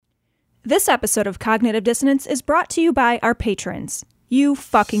This episode of Cognitive Dissonance is brought to you by our patrons. You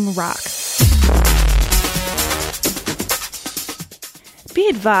fucking rock. Be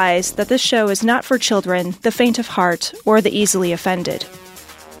advised that this show is not for children, the faint of heart, or the easily offended.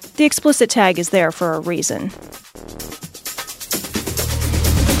 The explicit tag is there for a reason.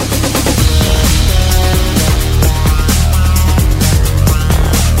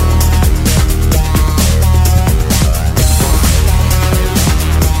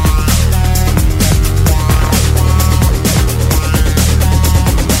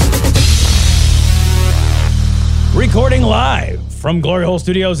 Recording live from Glory Hole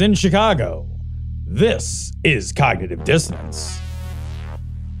Studios in Chicago, this is Cognitive Dissonance.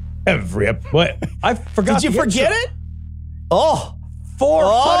 What? I forgot. Did you forget it?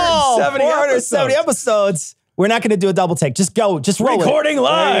 470 episodes. We're not going to do a double take. Just go. Just roll Recording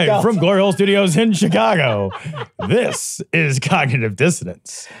live from Glory Hole Studios in Chicago, this is Cognitive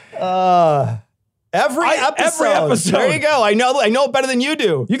Dissonance. Every episode. There you go. I know it better than you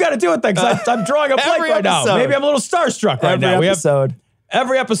do. You got to do it then, because I'm drawing a blank right now. Maybe I'm a little starstruck right now.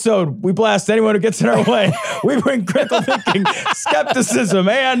 Every episode, we blast anyone who gets in our way. We bring critical thinking, skepticism,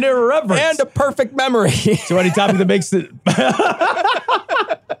 and irreverence. And a perfect memory. So any topic that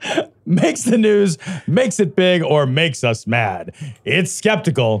makes the news, makes it big, or makes us mad. It's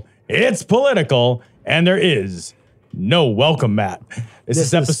skeptical, it's political, and there is no welcome mat. This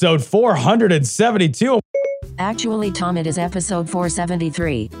is episode 472. Actually, Tom, it is episode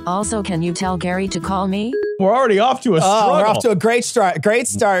 473. Also, can you tell Gary to call me? We're already off to a struggle. We're off to a great start.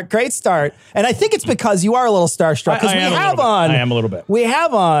 And I think it's because you are a little starstruck. Because I am a little bit. We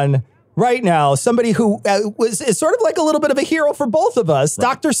have on right now somebody who is sort of like a little bit of a hero for both of us, right.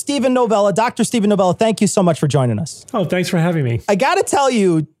 Dr. Stephen Novella. Dr. Stephen Novella, thank you so much for joining us. Oh, thanks for having me. I got to tell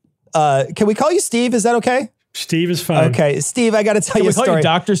you, can we call you Steve? Is that okay? Steve is fine. Okay, Steve, I got to tell you a story. Can we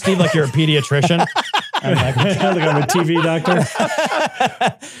call you Dr. Steve like you're a pediatrician? Like I'm a TV doctor.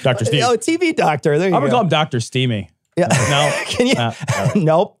 Dr. Steve. Oh, TV doctor. There you go. I'm going to call him Dr. Steamy. Yeah. No. Can you? Right.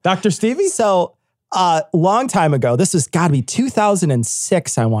 Nope. Dr. Stevie? So, long time ago, this has got to be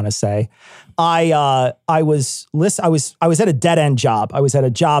 2006, I want to say. I was at a dead end job. I was at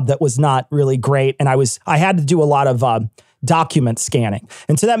a job that was not really great, and I had to do a lot of document scanning,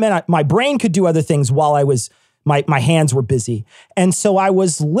 and so that meant my brain could do other things while my hands were busy. And so I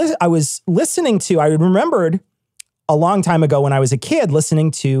was listening to. I remembered a long time ago when I was a kid listening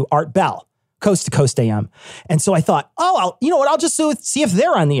to Art Bell, Coast to Coast AM. And so I thought, I'll just see if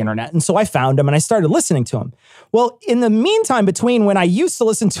they're on the internet. And so I found them and I started listening to them. Well, in the meantime, between when I used to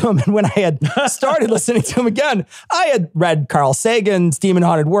listen to them and when I had started listening to them again, I had read Carl Sagan's Demon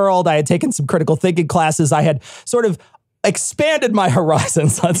Haunted World. I had taken some critical thinking classes. I had sort of expanded my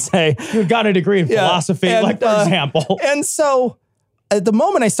horizons, let's say. You got a degree in philosophy, for example. And so at the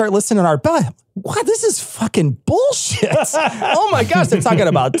moment I start listening to Art Bell, wow, this is fucking bullshit. Oh my gosh, they're talking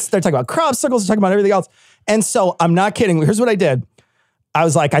about crop circles, they're talking about everything else. And so I'm not kidding. Here's what I did. I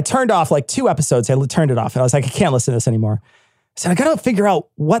was like, I turned off like 2 episodes. I turned it off. And I was like, I can't listen to this anymore. So I got to figure out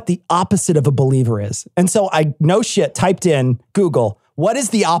what the opposite of a believer is. And so I, typed in Google, what is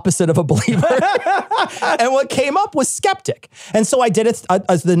the opposite of a believer? And what came up was skeptic. And so I did it.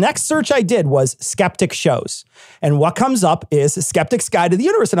 The next search I did was skeptic shows. And what comes up is Skeptic's Guide to the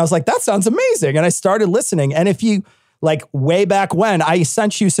Universe. And I was like, that sounds amazing. And I started listening. And if you, like way back when, I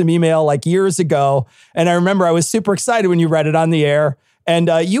sent you some email like years ago. And I remember I was super excited when you read it on the air.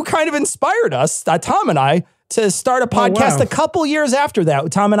 And you kind of inspired us, Tom and I, to start a podcast a couple years after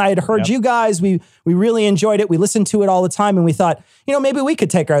that. Tom and I had heard you guys. We really enjoyed it. We listened to it all the time. And we thought, maybe we could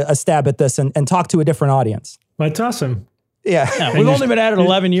take a stab at this and talk to a different audience. That's awesome. Yeah. We've only been at it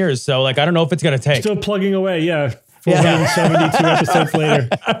 11 years. So I don't know if it's going to take. Still plugging away. Yeah. 472 episodes later.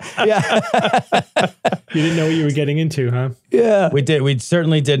 Yeah. You didn't know what you were getting into, huh? Yeah. We did. We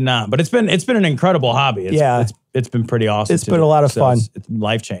certainly did not. But it's been an incredible hobby. It's been pretty awesome. It's been a lot of fun. It's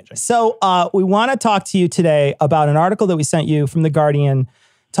life-changing. So we want to talk to you today about an article that we sent you from The Guardian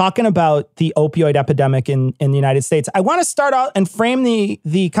talking about the opioid epidemic in the United States. I want to start out and frame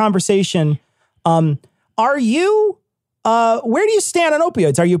the conversation. Are you... where do you stand on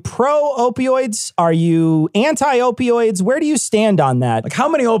opioids? Are you pro-opioids? Are you anti-opioids? Where do you stand on that? Like, how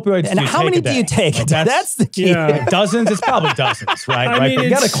many opioids and do you take how many a day? do you take? That's the key. Yeah. Dozens? It's probably dozens, right? I mean, But you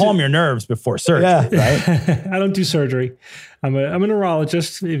got to calm your nerves before surgery, right? I don't do surgery. I'm a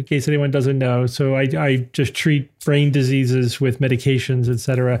neurologist, in case anyone doesn't know. So I just treat brain diseases with medications, et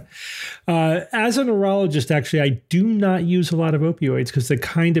cetera. As a neurologist, actually, I do not use a lot of opioids because the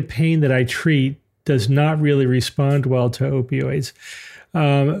kind of pain that I treat does not really respond well to opioids.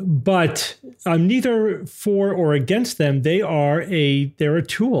 But I'm neither for or against them. They're a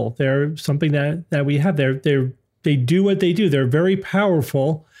tool. They're something that we have. They do what they do. They're very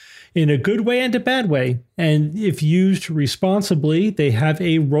powerful in a good way and a bad way. And if used responsibly, they have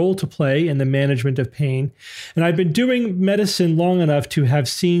a role to play in the management of pain. And I've been doing medicine long enough to have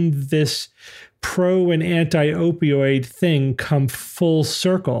seen this pro and anti-opioid thing come full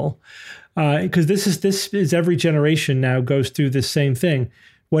circle. Because this is every generation now goes through the same thing.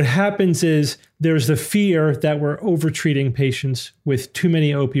 What happens is there's the fear that we're overtreating patients with too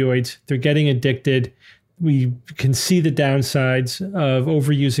many opioids. They're getting addicted. We can see the downsides of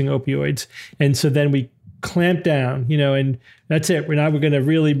overusing opioids. And so then we clamp down, and that's it. We're going to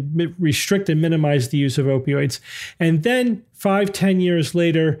really restrict and minimize the use of opioids. And then 5-10 years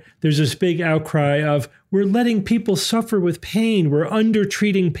later, there's this big outcry of we're letting people suffer with pain. We're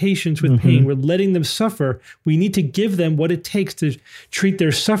under-treating patients with pain. We're letting them suffer. We need to give them what it takes to treat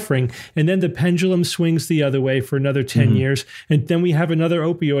their suffering. And then the pendulum swings the other way for another 10 years. And then we have another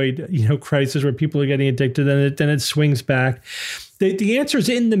opioid, crisis where people are getting addicted, and then it swings back. The answer is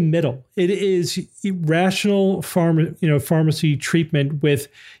in the middle. It is rational pharmacy treatment with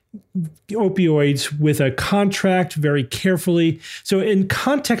opioids with a contract very carefully. So in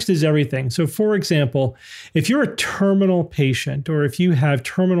context is everything. So for example, if you're a terminal patient or if you have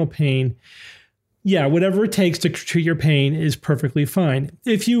terminal pain, whatever it takes to treat your pain is perfectly fine.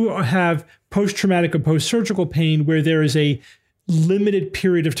 If you have post-traumatic or post-surgical pain where there is a limited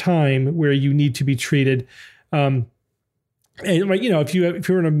period of time where you need to be treated, and if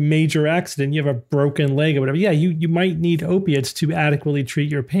you're in a major accident, you have a broken leg or whatever, you might need opiates to adequately treat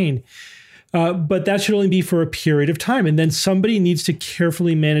your pain. But that should only be for a period of time. And then somebody needs to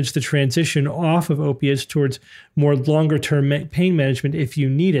carefully manage the transition off of opiates towards more longer-term pain management if you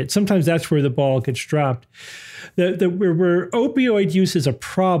need it. Sometimes that's where the ball gets dropped. Where opioid use is a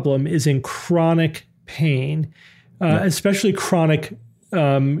problem is in chronic pain, especially chronic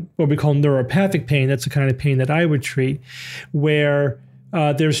what we call neuropathic pain. That's the kind of pain that I would treat, where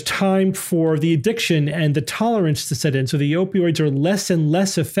there's time for the addiction and the tolerance to set in. So the opioids are less and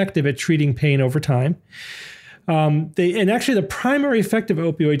less effective at treating pain over time. And actually the primary effect of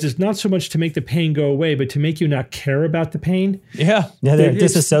opioids is not so much to make the pain go away, but to make you not care about the pain. Yeah, they're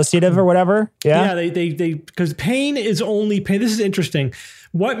disassociative or whatever. Yeah, they because pain is only pain. This is interesting.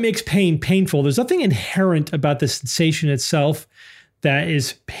 What makes pain painful? There's nothing inherent about the sensation itself that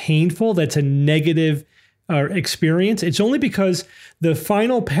is painful, that's a negative experience. It's only because the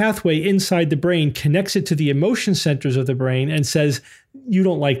final pathway inside the brain connects it to the emotion centers of the brain and says, you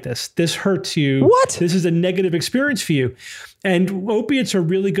don't like this. This hurts you. What? This is a negative experience for you. And opiates are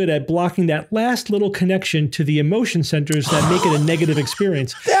really good at blocking that last little connection to the emotion centers that make it a negative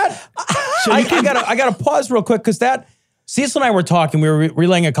experience. I gotta pause real quick because Cecil and I were talking, we were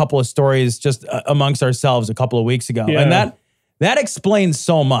relaying a couple of stories just amongst ourselves a couple of weeks ago. Yeah. And that explains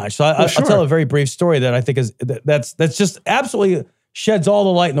so much. So I'll tell a very brief story that I think that's just absolutely sheds all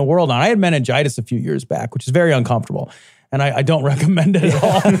the light in the world on. I had meningitis a few years back, which is very uncomfortable, and I don't recommend it at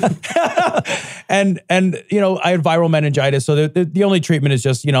all. and I had viral meningitis, so the only treatment is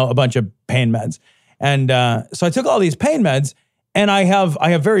just a bunch of pain meds. And so I took all these pain meds, and I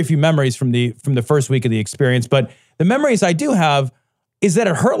have very few memories from the first week of the experience. But the memories I do have is that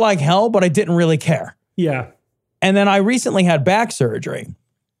it hurt like hell, but I didn't really care. Yeah. And then I recently had back surgery,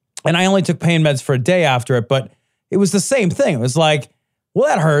 and I only took pain meds for a day after it, but it was the same thing. It was like, well,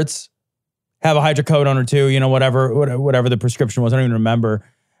 that hurts. Have a hydrocodone or two, whatever the prescription was. I don't even remember.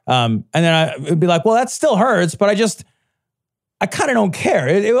 And then I would be like, well, that still hurts, but I kind of don't care.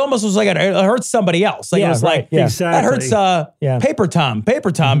 It almost was like it hurts somebody else. Like it was like, that hurts Paper Tom.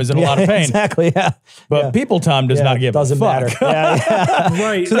 Paper Tom is in a lot of pain. Exactly, yeah. But People Tom does not give a fuck. Matter.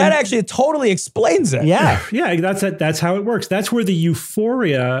 Right. So that actually totally explains it. Yeah. Yeah, that's how it works. That's where the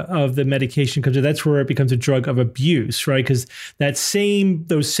euphoria of the medication comes in. That's where it becomes a drug of abuse, right? Because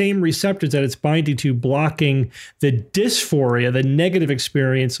those same receptors that it's binding to, blocking the dysphoria, the negative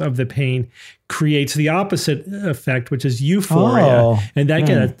experience of the pain, creates the opposite effect, which is euphoria. And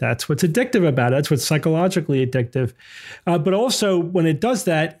that's what's addictive about it. That's what's psychologically addictive. But also when it does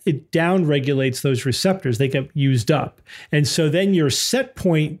that, it downregulates those receptors. They get used up. And so then your set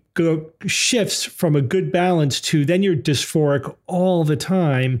point shifts from a good balance to then you're dysphoric all the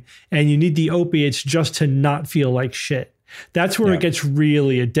time and you need the opiates just to not feel like shit. That's where it gets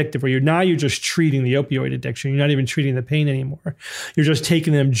really addictive, where you're just treating the opioid addiction. You're not even treating the pain anymore. You're just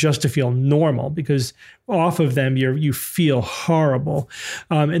taking them just to feel normal, because off of them, you feel horrible.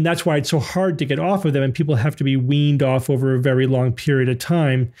 And that's why it's so hard to get off of them. And people have to be weaned off over a very long period of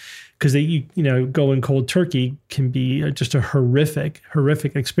time, because going cold turkey can be just a horrific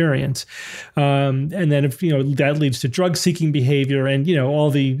experience. And then if that leads to drug seeking behavior and all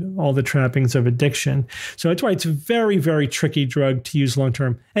the trappings of addiction. So that's why it's a very, very tricky drug to use long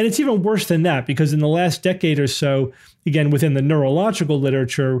term. And it's even worse than that, because in the last decade or so, again, within the neurological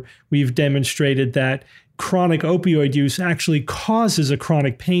literature, we've demonstrated that chronic opioid use actually causes a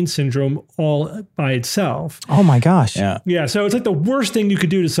chronic pain syndrome all by itself. Oh my gosh. Yeah. So it's like the worst thing you could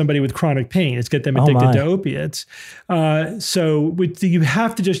do to somebody with chronic pain is get them addicted to opiates. You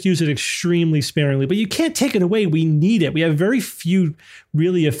have to just use it extremely sparingly, but you can't take it away. We need it. We have very few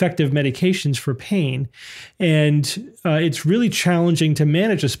really effective medications for pain. And it's really challenging to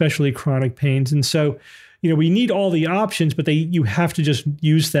manage, especially chronic pains. And so, we need all the options, but you have to just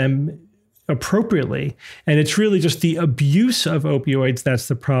use them appropriately. And it's really just the abuse of opioids that's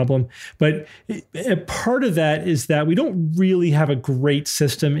the problem. But a part of that is that we don't really have a great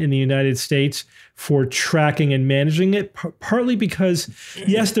system in the United States for tracking and managing it, partly because,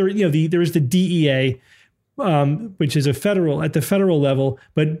 yes, there is the DEA, which is at the federal level,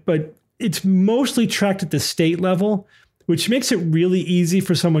 but it's mostly tracked at the state level, which makes it really easy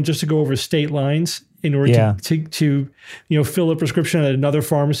for someone just to go over state lines in order to fill a prescription at another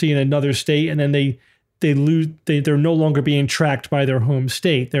pharmacy in another state, and then they're no longer being tracked by their home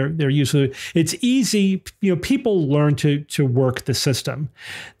state. They're usually, it's easy. People learn to work the system.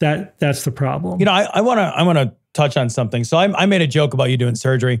 That's the problem. I want to touch on something. So I made a joke about you doing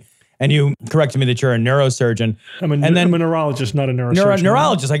surgery, and you corrected me that you're a neurosurgeon. I'm a neurologist, not a neurosurgeon.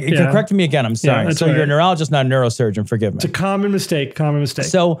 Neurologist. You can correct me again. I'm sorry. That's so right. You're a neurologist, not a neurosurgeon. Forgive me. It's a common mistake.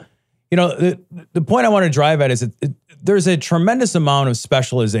 So, the point I want to drive at is there's a tremendous amount of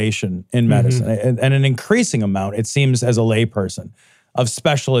specialization in medicine, and an increasing amount, it seems, as a layperson, of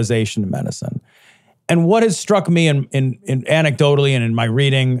specialization in medicine. And what has struck me in anecdotally and in my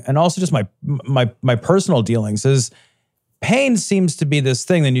reading, and also just my personal dealings, is pain seems to be this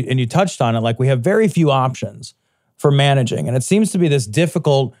thing, and you touched on it, like we have very few options for managing. And it seems to be this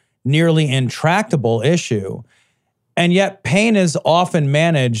difficult, nearly intractable issue. And yet pain is often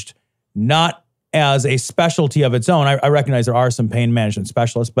managed not as a specialty of its own. I recognize there are some pain management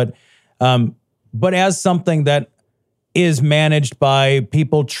specialists, but as something that is managed by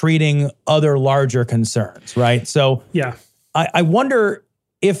people treating other larger concerns, right? So yeah, I wonder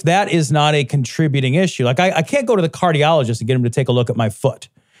if that is not a contributing issue. Like I can't go to the cardiologist and get him to take a look at my foot.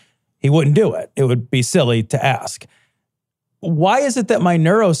 He wouldn't do it. It would be silly to ask. Why is it that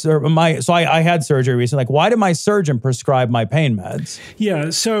I had surgery recently. Like, why did my surgeon prescribe my pain meds? Yeah,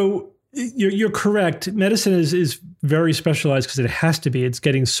 so you're correct. Medicine is very specialized because it has to be. It's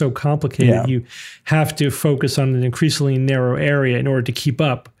getting so complicated. Yeah. You have to focus on an increasingly narrow area in order to keep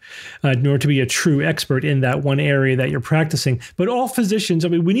up, in order to be a true expert in that one area that you're practicing. But all physicians,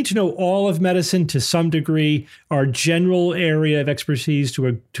 we need to know all of medicine to some degree, our general area of expertise to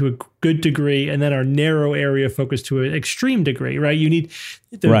a good degree, and then our narrow area of focus to an extreme degree, right? You need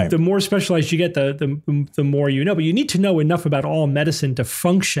the more specialized you get, the more you know. But you need to know enough about all medicine to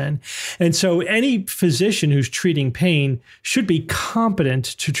function. And so any physician who's treating pain should be competent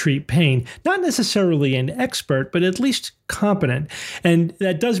to treat pain. Not necessarily an expert, but at least competent. And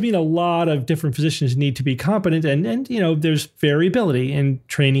that does mean a lot of different physicians need to be competent. And there's variability in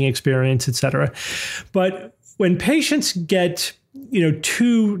training experience, et cetera. But when patients get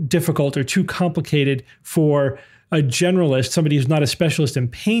too difficult or too complicated for a generalist, somebody who's not a specialist in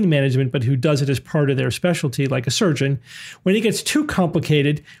pain management, but who does it as part of their specialty, like a surgeon, when it gets too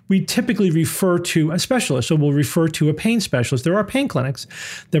complicated, we typically refer to a specialist. So we'll refer to a pain specialist. There are pain clinics.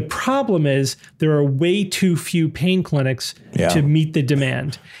 The problem is there are way too few pain clinics to meet the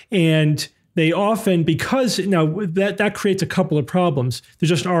demand. And they often, because that creates a couple of problems. There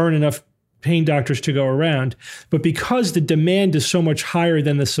just aren't enough pain doctors to go around. But because the demand is so much higher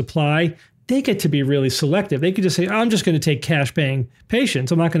than the supply, they get to be really selective. They could just say, I'm just going to take cash paying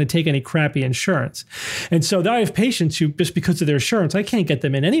patients. I'm not going to take any crappy insurance. And so I have patients who, just because of their insurance, I can't get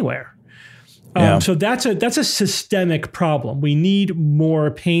them in anywhere. So that's a systemic problem. We need more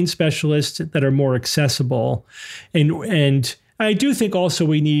pain specialists that are more accessible. And I do think also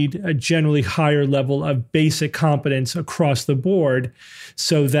we need a generally higher level of basic competence across the board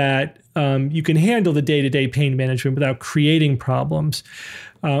so that you can handle the day-to-day pain management without creating problems.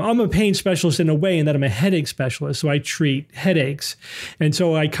 I'm a pain specialist in a way in that I'm a headache specialist, so I treat headaches. And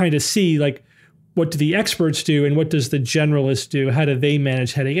so I kind of see, like, what do the experts do and what does the generalist do? How do they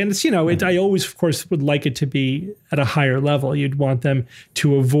manage headache? And it's, I always, of course, would like it to be at a higher level. You'd want them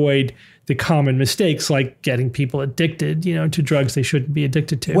to avoid the common mistakes like getting people addicted, to drugs they shouldn't be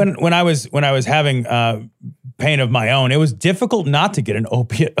addicted to. When I was having pain of my own, it was difficult not to get an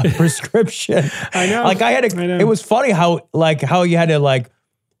opiate prescription. I know. Like I know. It was funny how you had to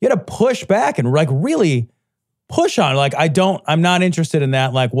push back and really push on, I'm not interested in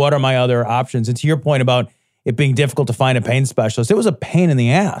that. Like, what are my other options? And to your point about it being difficult to find a pain specialist, it was a pain in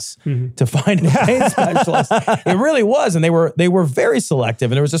the ass to find a pain specialist. It really was. And they were very selective,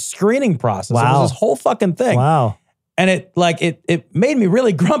 and there was a screening process. Wow. It was this whole fucking thing. Wow. And it made me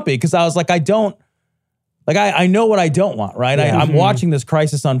really grumpy because I was like, I know what I don't want, right? Yeah. I'm watching this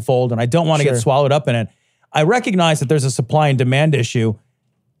crisis unfold and I don't want to get swallowed up in it. I recognize that there's a supply and demand issue.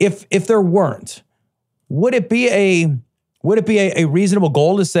 If there weren't, would it be a reasonable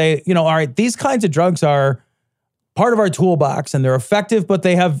goal to say, all right, these kinds of drugs are part of our toolbox and they're effective, but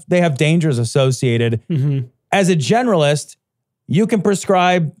they have dangers associated. Mm-hmm. As a generalist, you can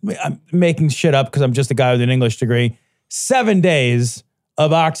prescribe, I'm making shit up because I'm just a guy with an English degree, 7 days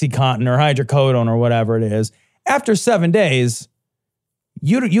of OxyContin or hydrocodone or whatever it is. After 7 days,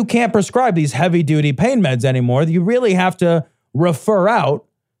 you can't prescribe these heavy duty pain meds anymore. You really have to refer out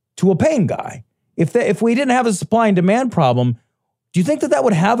to a pain guy. If we didn't have a supply and demand problem, do you think that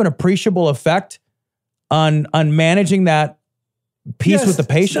would have an appreciable effect on managing that piece with the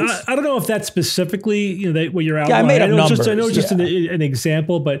patients? I don't know if that's specifically what you're outlining. Yeah, I made up numbers. I know it's just an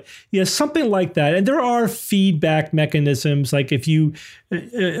example, but something like that. And there are feedback mechanisms. Like if you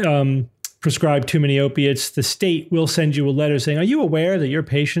prescribe too many opiates, the state will send you a letter saying, are you aware that your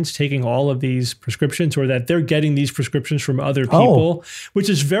patient's taking all of these prescriptions or that they're getting these prescriptions from other people, which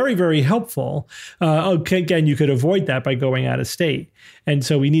is very, very helpful. Again, you could avoid that by going out of state. And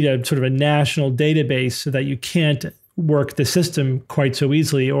so we need a sort of a national database so that you can't work the system quite so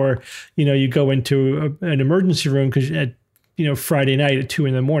easily. Or, you go into an emergency room because at Friday night at 2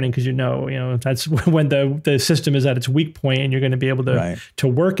 a.m. because that's when the system is at its weak point and you're going to be able to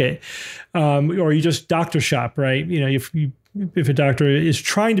work it. Or you just doctor shop, right? If a doctor is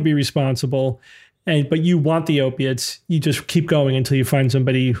trying to be responsible but you want the opiates, you just keep going until you find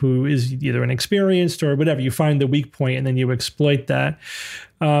somebody who is either inexperienced or whatever. You find the weak point and then you exploit that.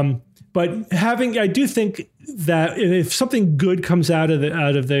 But I do think that if something good comes out of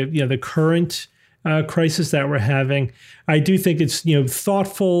the current crisis that we're having, I do think it's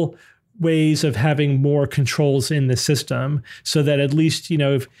thoughtful ways of having more controls in the system, so that at least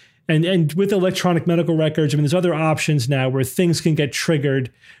and with electronic medical records, there's other options now where things can get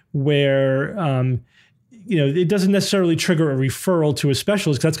triggered where it doesn't necessarily trigger a referral to a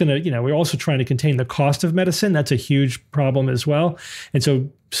specialist, because that's going to we're also trying to contain the cost of medicine. That's a huge problem as well, and so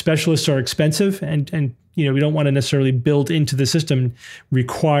specialists are expensive, and we don't want to necessarily build into the system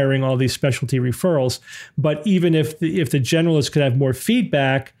requiring all these specialty referrals. But even if the generalist could have more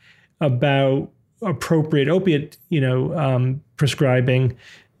feedback about appropriate opiate, prescribing,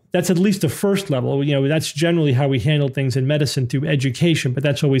 that's at least the first level. That's generally how we handle things in medicine, through education, but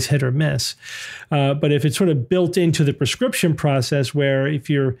that's always hit or miss. But if it's sort of built into the prescription process, where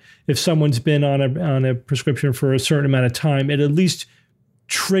if someone's been on a prescription for a certain amount of time, it at least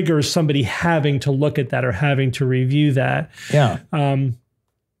triggers somebody having to look at that or having to review that. Yeah.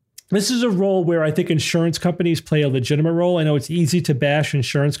 This is a role where I think insurance companies play a legitimate role. I know it's easy to bash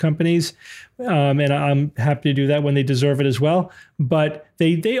insurance companies, and I'm happy to do that when they deserve it as well. But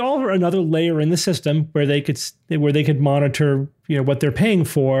they all are another layer in the system where they could monitor what they're paying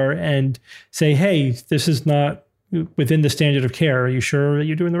for and say, hey, this is not within the standard of care. Are you sure that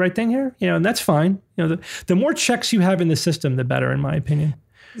you're doing the right thing here? And that's fine. The more checks you have in the system, the better, in my opinion.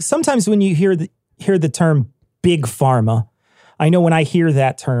 Sometimes when you hear the term big pharma, I know when I hear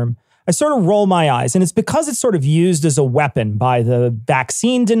that term, I sort of roll my eyes, and it's because it's sort of used as a weapon by the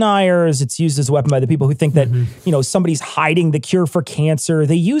vaccine deniers. It's used as a weapon by the people who think that, somebody's hiding the cure for cancer.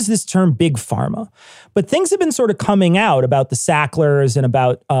 They use this term big pharma, but things have been sort of coming out about the Sacklers and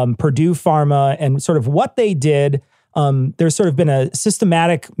about Purdue Pharma and sort of what they did. There's sort of been a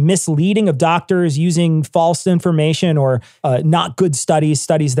systematic misleading of doctors using false information or not good studies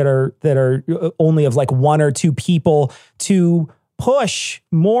that are only of like 1 or 2 people to push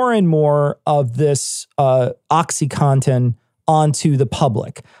more and more of this OxyContin onto the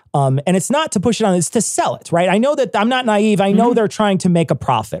public. And it's not to push it on, it's to sell it, right? I know that I'm not naive. I know they're trying to make a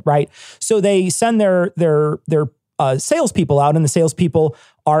profit, right? So they send their salespeople out, and the salespeople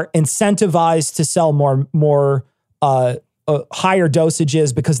are incentivized to sell more higher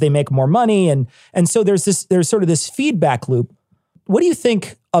dosages because they make more money. And so there's sort of this feedback loop. What do you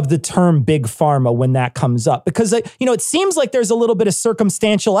think of the term big pharma when that comes up, because it seems like there's a little bit of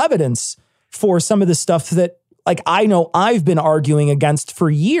circumstantial evidence for some of the stuff that I know I've been arguing against for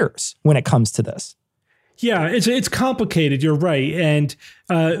years when it comes to this. Yeah, it's complicated. You're right, and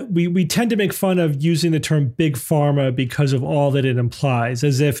we tend to make fun of using the term big pharma because of all that it implies,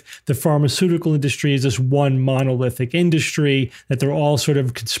 as if the pharmaceutical industry is this one monolithic industry, that they're all sort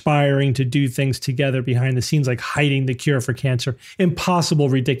of conspiring to do things together behind the scenes, like hiding the cure for cancer. Impossible,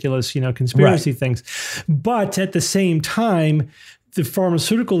 ridiculous, conspiracy things. But at the same time, the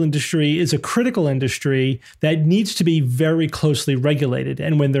pharmaceutical industry is a critical industry that needs to be very closely regulated,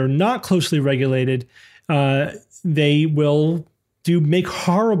 and when they're not closely regulated, they will make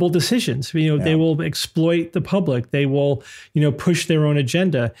horrible decisions. They will exploit the public. They will, push their own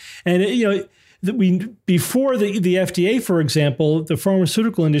agenda. And before the FDA, for example, the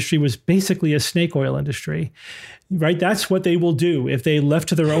pharmaceutical industry was basically a snake oil industry. Right, that's what they will do if they left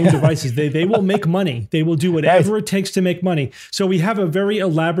to their own devices. They will make money. They will do whatever it takes to make money. So we have a very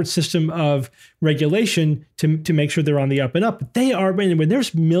elaborate system of regulation to make sure they're on the up and up. But they are, when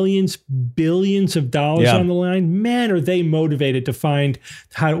there's millions, billions of dollars on the line, man, are they motivated to find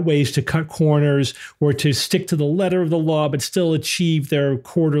ways to cut corners or to stick to the letter of the law, but still achieve their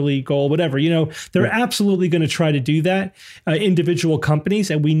quarterly goal, whatever. They're absolutely going to try to do that. Individual companies,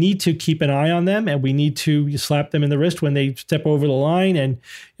 and we need to keep an eye on them, and we need to slap them in the wrist when they step over the line, and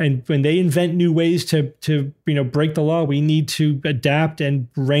when they invent new ways to break the law, we need to adapt and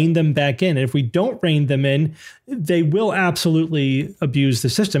rein them back in. And if we don't rein them in, they will absolutely abuse the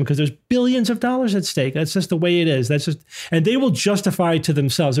system because there's billions of dollars at stake. That's just the way it is. And they will justify it to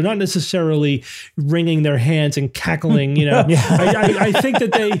themselves. They're not necessarily wringing their hands and cackling. I think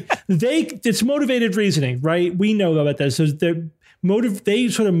that it's motivated reasoning, right? We know about this. So they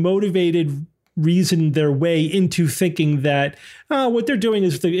sort of motivated reason their way into thinking that what they're doing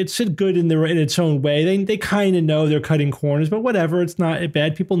is it's good in its own way. They kind of know they're cutting corners, but whatever, it's not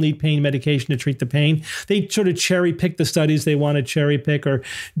bad. People need pain medication to treat the pain. They sort of cherry pick the studies they want to cherry pick, or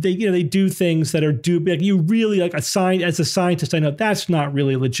they do things that are you really as a scientist, I know that's not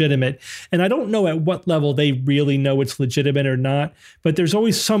really legitimate, and I don't know at what level they really know it's legitimate or not. But there's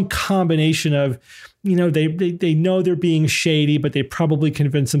always some combination of they know they're being shady, but they probably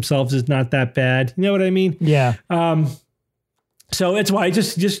convince themselves it's not that bad. You know what I mean? Yeah. So that's why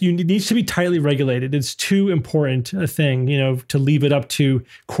it needs to be tightly regulated. It's too important a thing, to leave it up to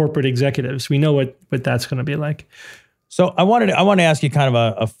corporate executives. We know what that's going to be like. So I want to ask you kind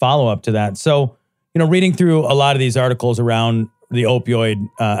of a follow-up to that. So, reading through a lot of these articles around the opioid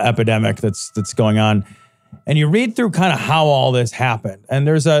epidemic that's going on, and you read through kind of how all this happened, and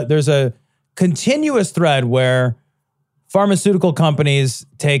there's a continuous thread where pharmaceutical companies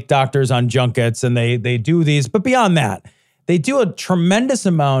take doctors on junkets and they do these, but beyond that, they do a tremendous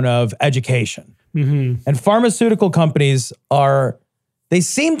amount of education. Mm-hmm. And pharmaceutical companies they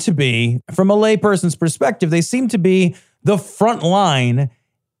seem to be, from a layperson's perspective, they seem to be the front line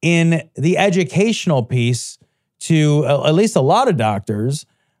in the educational piece to at least a lot of doctors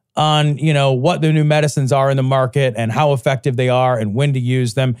on, what the new medicines are in the market and how effective they are and when to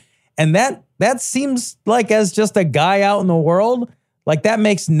use them. And that seems like, as just a guy out in the world, like that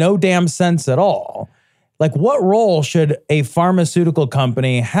makes no damn sense at all. Like, what role should a pharmaceutical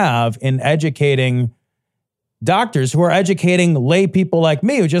company have in educating doctors who are educating lay people like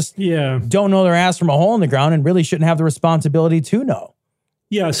me who just don't know their ass from a hole in the ground and really shouldn't have the responsibility to know?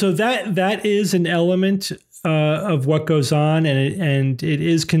 Yeah, so that is an element of what goes on, and it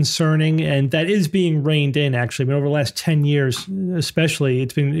is concerning, and that is being reined in, actually. But over the last 10 years, especially,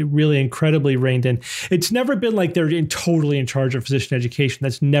 it's been really incredibly reined in. It's never been like they're totally in charge of physician education.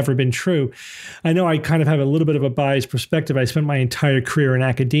 That's never been true. I know I kind of have a little bit of a biased perspective. I spent my entire career in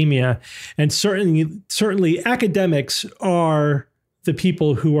academia, and certainly academics are the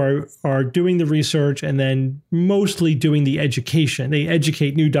people who are doing the research and then mostly doing the education. They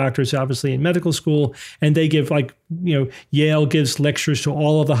educate new doctors, obviously, in medical school, and they give, Yale gives lectures to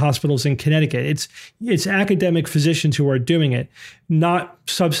all of the hospitals in Connecticut. It's academic physicians who are doing it, not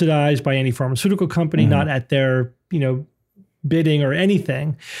subsidized by any pharmaceutical company, not at their, bidding or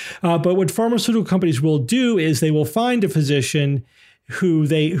anything. But what pharmaceutical companies will do is they will find a physician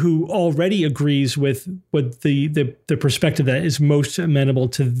who already agrees with the perspective that is most amenable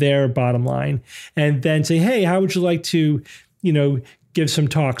to their bottom line, and then say, hey, how would you like to, give some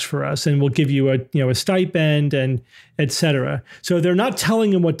talks for us, and we'll give you a stipend and et cetera. So they're not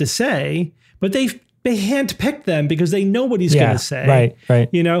telling him what to say, but they handpick them because they know what he's going to say.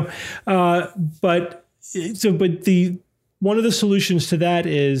 Right. But the one of the solutions to that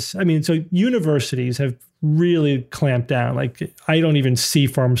is, so universities have really clamped down. Like, I don't even see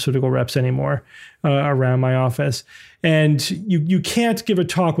pharmaceutical reps anymore around my office. And you can't give a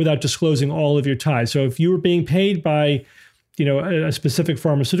talk without disclosing all of your ties. So if you were being paid by a specific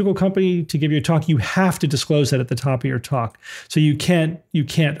pharmaceutical company to give you a talk, you have to disclose that at the top of your talk. So you can't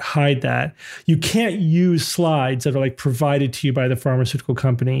hide that. You can't use slides that are like provided to you by the pharmaceutical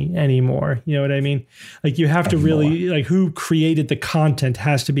company anymore. You know what I mean? Like, you have to really, like, who created the content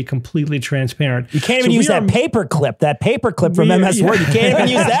has to be completely transparent. You can't even use that paperclip from MS Word. You can't even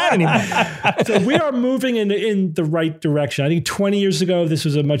use that anymore. So we are moving in the right direction. I think 20 years ago, this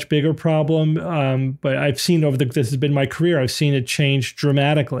was a much bigger problem. But I've seen this has been my career. I've seen it change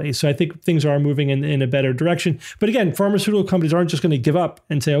dramatically. So I think things are moving in a better direction. But again, pharmaceutical companies aren't just going to give up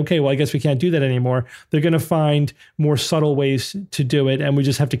and say, okay, well, I guess we can't do that anymore. They're going to find more subtle ways to do it. And we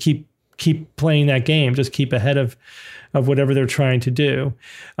just have to keep playing that game, just keep ahead of whatever they're trying to do.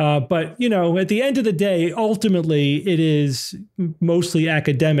 But, at the end of the day, ultimately, it is mostly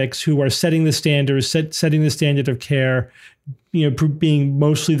academics who are setting the standards, setting the standard of care, being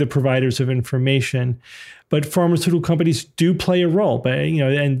mostly the providers of information. But pharmaceutical companies do play a role. But,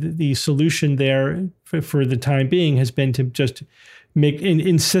 and the solution there for the time being has been to just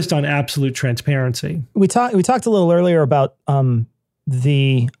insist on absolute transparency. We talked a little earlier about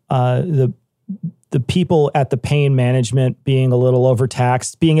the people at the pain management being a little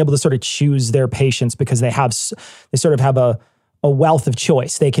overtaxed, being able to sort of choose their patients because they sort of have a wealth of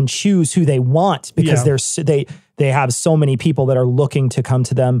choice. They can choose who they want because they have so many people that are looking to come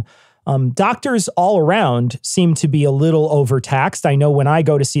to them. Doctors all around seem to be a little overtaxed. I know when I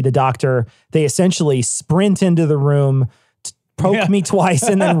go to see the doctor, they essentially sprint into the room, poke me twice,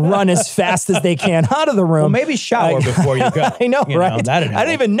 and then run as fast as they can out of the room. Well, maybe shower before you go. I know, right? I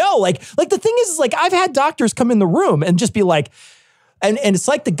don't even know. Like the thing is like, I've had doctors come in the room and just be like, and it's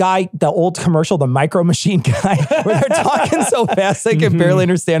like the old commercial, the Micro Machine guy, where they're talking so fast they can barely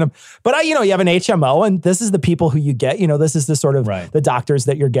understand them. But you have an HMO, and this is the people who you get. This is the sort of the doctors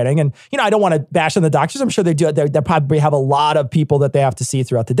that you're getting. And I don't want to bash on the doctors. I'm sure they do. They probably have a lot of people that they have to see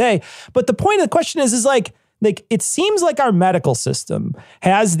throughout the day. But the point of the question is like it seems like our medical system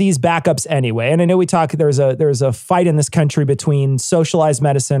has these backups anyway. And I know there's a fight in this country between socialized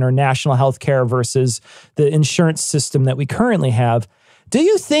medicine or national health care versus the insurance system that we currently have. Do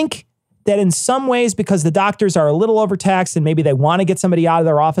you think that in some ways, because the doctors are a little overtaxed and maybe they want to get somebody out of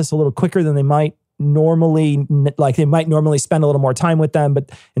their office a little quicker than they might normally, like they might normally spend a little more time with them, but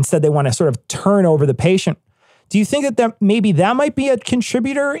instead they want to sort of turn over the patient. Do you think that maybe that might be a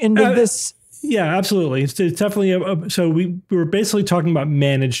contributor into this? Yeah, absolutely. It's definitely so we were basically talking about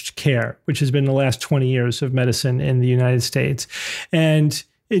managed care, which has been the last 20 years of medicine in the United States. And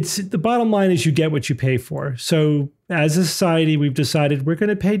it's the bottom line is you get what you pay for. So as a society, we've decided we're going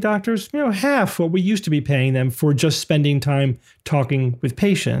to pay doctors, half what we used to be paying them for just spending time talking with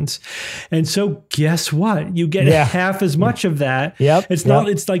patients. And so guess what? You get half as much of that.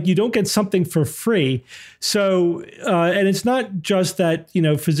 It's like you don't get something for free. So, and it's not just that,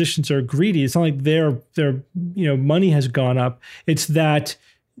 physicians are greedy. It's not like their money has gone up. It's that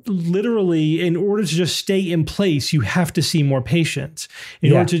literally, in order to just stay in place, you have to see more patients.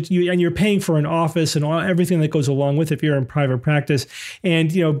 And you're paying for an office and everything that goes along with it if you're in private practice.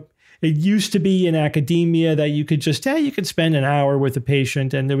 And it used to be in academia that you could just you could spend an hour with a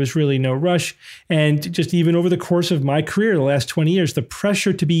patient and there was really no rush. And just even over the course of my career, the last 20 years, the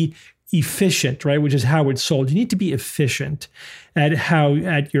pressure to be efficient, right, which is how it's sold. You need to be efficient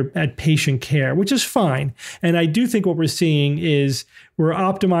at patient care, which is fine. And I do think what we're seeing is we're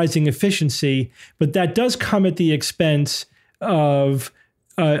optimizing efficiency, but that does come at the expense of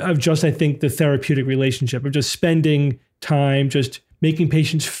just, I think, the therapeutic relationship of just spending time, just making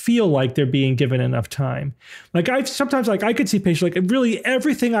patients feel like they're being given enough time. Like I could see patients like really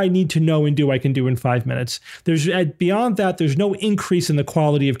everything I need to know and do, I can do in 5 minutes. Beyond that, there's no increase in the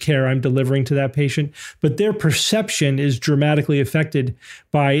quality of care I'm delivering to that patient, but their perception is dramatically affected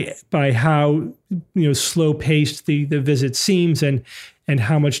by how slow paced the visit seems and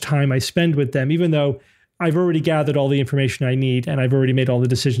how much time I spend with them, even though I've already gathered all the information I need and I've already made all the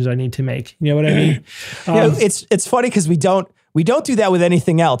decisions I need to make. You know what I mean? It's funny because we don't do that with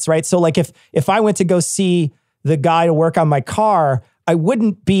anything else, right? So like if I went to go see the guy to work on my car, I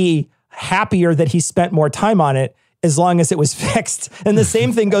wouldn't be happier that he spent more time on it as long as it was fixed. And the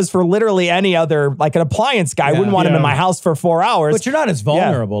same thing goes for literally any other, like an appliance guy. I wouldn't want him in my house for 4 hours. But you're not as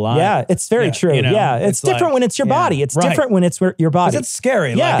vulnerable. Yeah, it's very true. It's different when it's your body. It's different when it's your body. It's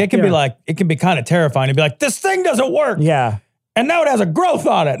scary. Like it can be kind of terrifying to be like, this thing doesn't work. Yeah. and now it has a growth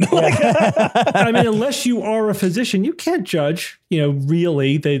on it. I mean, unless you are a physician, you can't judge,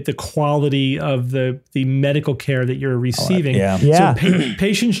 really the quality of the medical care that you're receiving. So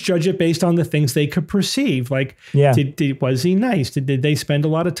patients judge it based on the things they could perceive. Like, was he nice? Did they spend a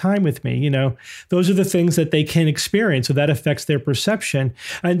lot of time with me? Those are the things that they can experience. So that affects their perception.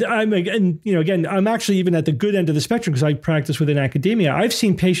 And again, I'm actually even at the good end of the spectrum because I practice within academia. I've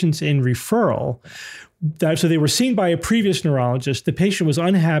seen patients in referral so they were seen by a previous neurologist. The patient was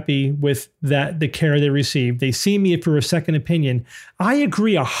unhappy with the care they received. They see me for a second opinion. I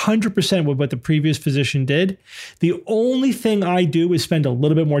agree 100% with what the previous physician did. The only thing I do is spend a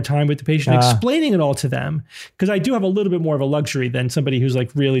little bit more time with the patient, explaining it all to them, because I do have a little bit more of a luxury than somebody who's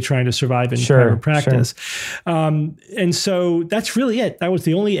like really trying to survive in private practice. And so that's really it. That was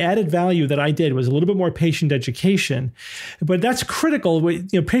the only added value that I did, was a little bit more patient education. But that's critical.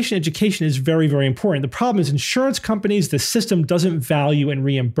 Patient education is very, very important. The problem is insurance companies, the system doesn't value and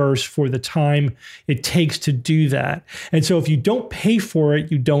reimburse for the time it takes to do that. And so if you don't pay for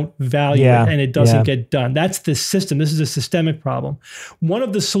it, you don't value it, and it doesn't get done. That's the system. This is a systemic problem. One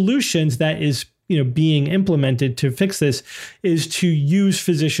of the solutions that is being implemented to fix this is to use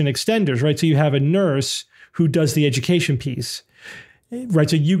physician extenders, right? So you have a nurse who does the education piece. Right.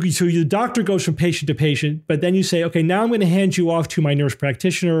 So the doctor goes from patient to patient, but then you say, okay, now I'm going to hand you off to my nurse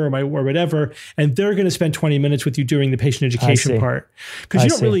practitioner or whatever, and they're going to spend 20 minutes with you doing the patient education part. Because you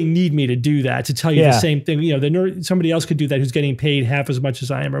don't really need me to do that, to tell you the same thing. Somebody else could do that who's getting paid half as much as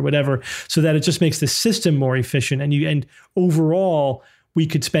I am or whatever, so that it just makes the system more efficient. And overall, we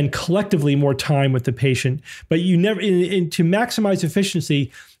could spend collectively more time with the patient. But you never, to maximize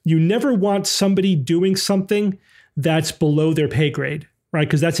efficiency, you never want somebody doing something that's below their pay grade, right?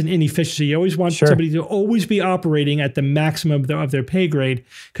 Because that's an inefficiency. You always want somebody to always be operating at the maximum of their pay grade,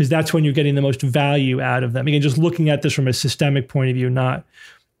 because that's when you're getting the most value out of them. Again, just looking at this from a systemic point of view, not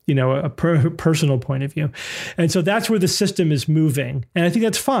a personal point of view. And so that's where the system is moving. And I think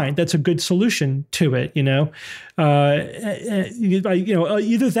that's fine. That's a good solution to it, either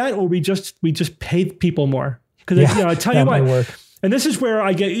that or we just pay people more. Because I tell you what. And this is where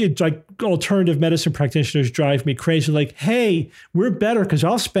I get alternative medicine practitioners drive me crazy. Like, hey, we're better because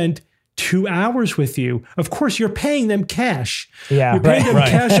I'll spend 2 hours with you. Of course, you're paying them cash. You're paying them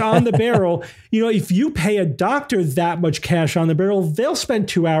cash on the barrel. If you pay a doctor that much cash on the barrel, they'll spend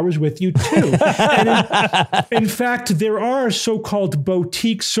 2 hours with you too. And in fact, there are so-called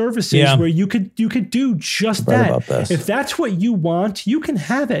boutique services where you could do just that. If that's what you want, you can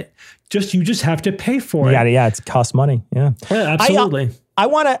have it. You just have to pay for it. It costs money. Yeah, absolutely. I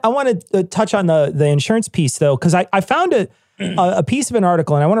want to touch on the insurance piece though, because I found a piece of an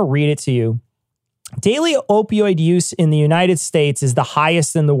article and I want to read it to you. Daily opioid use in the United States is the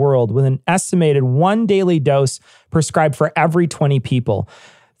highest in the world, with an estimated 1 daily dose prescribed for every 20 people.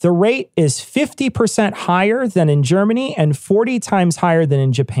 The rate is 50% higher than in Germany and 40 times higher than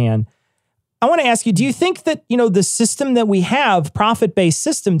in Japan. I want to ask you, do you think that, the system that we have, profit-based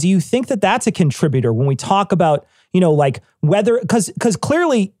system, do you think that that's a contributor when we talk about, whether, because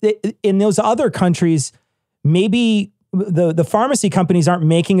clearly in those other countries, maybe the pharmacy companies aren't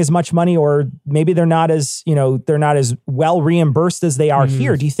making as much money, or maybe they're not as well reimbursed as they are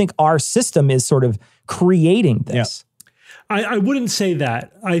here. Do you think our system is sort of creating this? I wouldn't say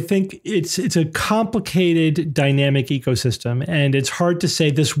that. I think it's a complicated, dynamic ecosystem, and it's hard to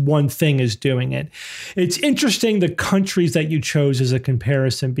say this one thing is doing it. It's interesting the countries that you chose as a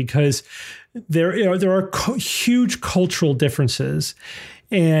comparison, because there are huge cultural differences.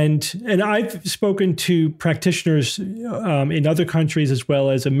 And I've spoken to practitioners in other countries, as well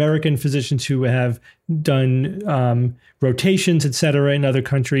as American physicians who have done rotations, et cetera, in other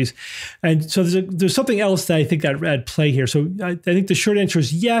countries. And so there's something else that I think that at play here. So I think the short answer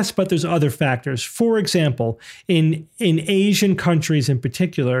is yes, but there's other factors. For example, in Asian countries in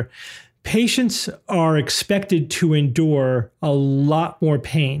particular, patients are expected to endure a lot more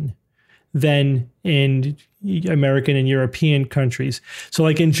pain than in American and European countries. So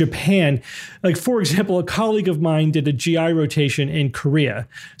like in Japan, for example, a colleague of mine did a GI rotation in Korea.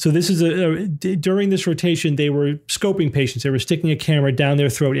 So this is during this rotation, they were scoping patients. They were sticking a camera down their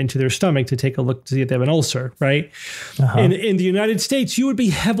throat into their stomach to take a look to see if they have an ulcer, right? In the United States, you would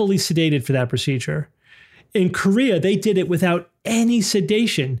be heavily sedated for that procedure. In Korea, they did it without any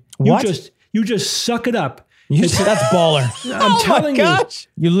sedation. What? You just suck it up. That's baller. I'm telling you.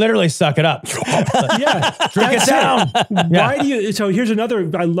 You literally suck it up. Drink it down. Why do you? So here's another.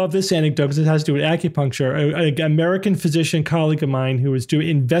 I love this anecdote because it has to do with acupuncture. An American physician colleague of mine who was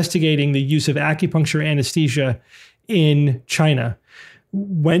investigating the use of acupuncture anesthesia in China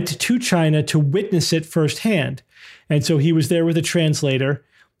went to China to witness it firsthand. And so he was there with a translator,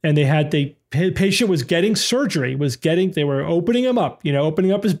 and the patient was getting surgery, they were opening him up,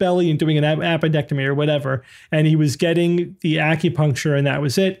 opening up his belly and doing an appendectomy or whatever. And he was getting the acupuncture, and that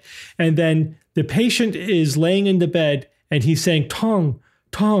was it. And then the patient is laying in the bed and he's saying, "Tong,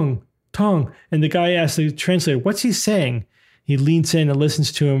 tong, tong." And the guy asks the translator, "What's he saying?" He leans in and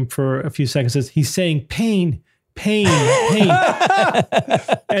listens to him for a few seconds, says, "He's saying pain, pain, pain."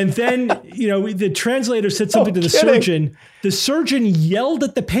 And then, the translator said something to the surgeon. The surgeon yelled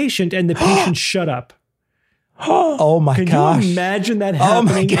at the patient, and the patient shut up. Oh my gosh. Can you imagine that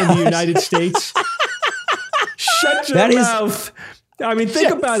happening in the United States? Shut your mouth. I mean,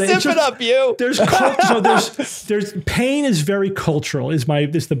 think about it. Sip it up, you. There's pain is very cultural. Is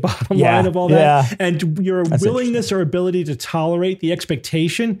the bottom line of all that, and your willingness or ability to tolerate the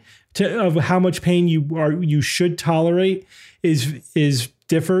expectation of how much pain you should tolerate is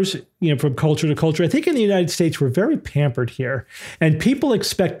differs, from culture to culture. I think in the United States, we're very pampered here, and people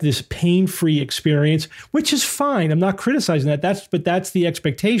expect this pain-free experience, which is fine. I'm not criticizing that. But that's the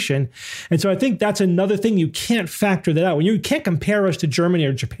expectation. And so I think that's another thing. You can't factor that out. When you can't compare us to Germany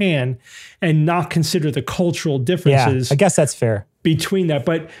or Japan and not consider the cultural differences. Yeah, I guess that's fair. Between that.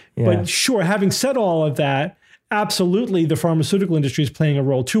 But sure, having said all of that, absolutely, the pharmaceutical industry is playing a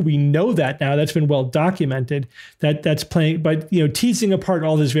role too. We know that now. That's been well documented. That's playing. But teasing apart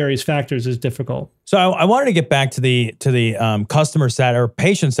all these various factors is difficult. So I wanted to get back to the customer or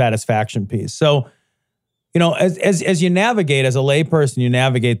patient satisfaction piece. So, as you navigate as a layperson, you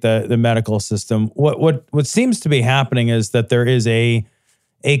navigate the medical system. What seems to be happening is that there is a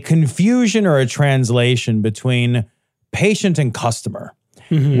confusion or a translation between patient and customer,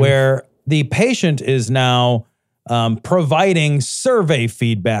 where the patient is now providing survey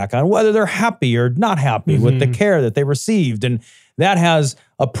feedback on whether they're happy or not happy with the care that they received. And that has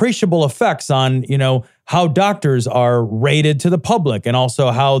appreciable effects on, how doctors are rated to the public, and also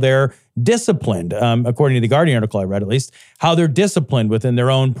how they're disciplined, according to the Guardian article I read, at least, how they're disciplined within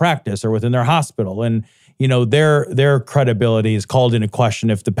their own practice or within their hospital. And, their credibility is called into question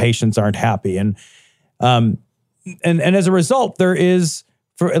if the patients aren't happy. And as a result, there is,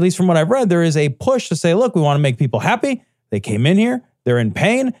 at least from what I've read, there is a push to say, look, we want to make people happy. They came in here, they're in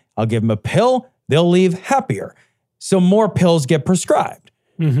pain. I'll give them a pill. They'll leave happier. So more pills get prescribed.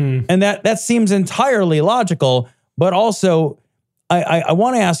 And that seems entirely logical, but also I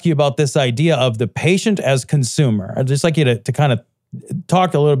want to ask you about this idea of the patient as consumer. I'd just like you to kind of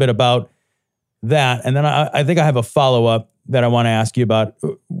talk a little bit about that. And then I think I have a follow-up that I want to ask you about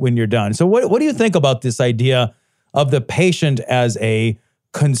when you're done. So what do you think about this idea of the patient as a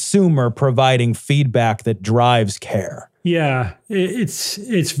consumer providing feedback that drives care? Yeah, it's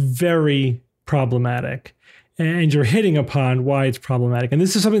very problematic. And you're hitting upon why it's problematic. And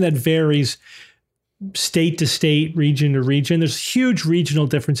this is something that varies state to state, region to region. There's huge regional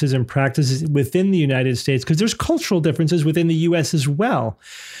differences in practices within the United States because there's cultural differences within the U.S. as well.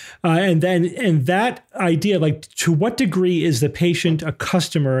 And that idea, like to what degree is the patient a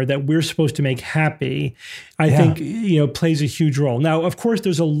customer that we're supposed to make happy, I think, plays a huge role. Now, of course,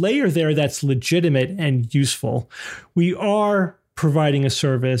 there's a layer there that's legitimate and useful. We are providing a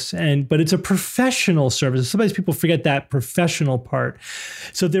service, but it's a professional service. Sometimes people forget that professional part.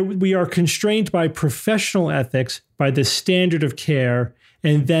 So we are constrained by professional ethics, by the standard of care,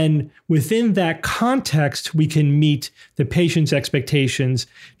 and then within that context, we can meet the patient's expectations,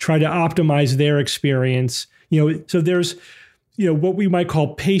 try to optimize their experience. So there's, what we might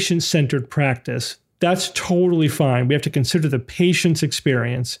call patient-centered practice. That's totally fine. We have to consider the patient's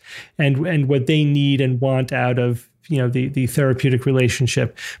experience and what they need and want out of the therapeutic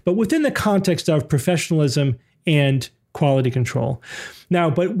relationship, but within the context of professionalism and quality control. Now,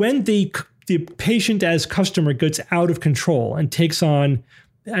 but when the patient as customer gets out of control and takes on,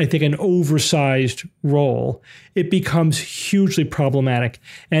 I think, an oversized role, it becomes hugely problematic.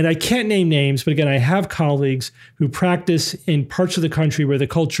 And I can't name names, but again, I have colleagues who practice in parts of the country where the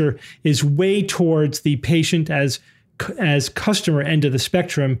culture is way towards the patient as customer end of the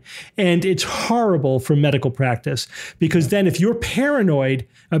spectrum. And it's horrible for medical practice because then if you're paranoid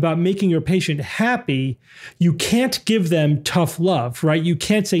about making your patient happy, you can't give them tough love, right? You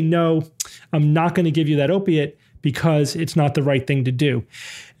can't say, no, I'm not going to give you that opiate because it's not the right thing to do.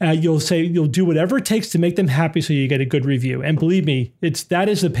 You'll say you'll do whatever it takes to make them happy so you get a good review. And believe me, that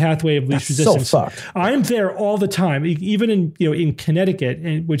is the pathway of least resistance. So fucked. I am there all the time, even in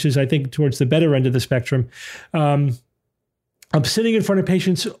Connecticut, which is, I think, towards the better end of the spectrum. I'm sitting in front of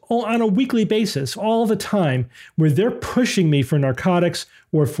patients on a weekly basis all the time where they're pushing me for narcotics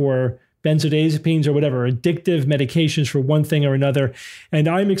or for benzodiazepines or whatever, addictive medications for one thing or another. And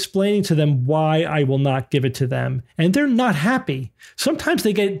I'm explaining to them why I will not give it to them. And they're not happy. Sometimes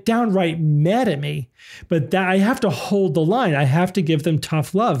they get downright mad at me, but I have to hold the line. I have to give them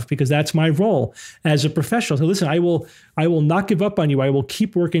tough love because that's my role as a professional. So listen, I will not give up on you. I will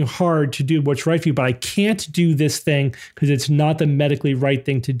keep working hard to do what's right for you, but I can't do this thing because it's not the medically right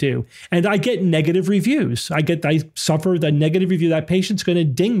thing to do. And I get negative reviews. I suffer the negative review. That patient's going to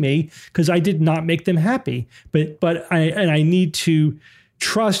ding me because I did not make them happy. But I need to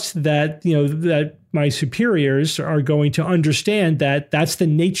trust that, that my superiors are going to understand that that's the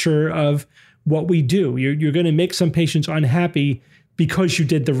nature of what we do. You're going to make some patients unhappy because you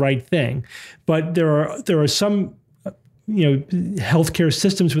did the right thing. But there are some healthcare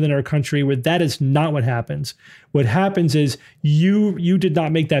systems within our country where that is not what happens. What happens is you did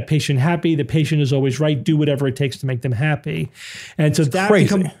not make that patient happy. The patient is always right. Do whatever it takes to make them happy. And so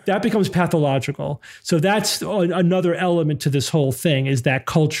that becomes pathological. So that's another element to this whole thing, is that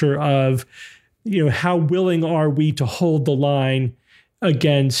culture of, how willing are we to hold the line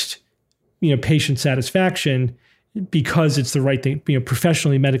against, patient satisfaction because it's the right thing,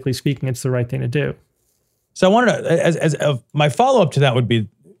 professionally, medically speaking, it's the right thing to do. So I wanted to, as my follow-up to that would be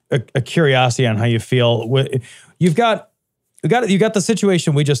a curiosity on how you feel. You've got the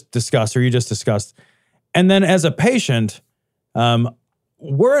situation we just discussed, or you just discussed, and then as a patient, the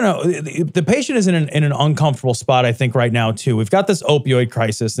patient is in an uncomfortable spot, I think, right now too. We've got this opioid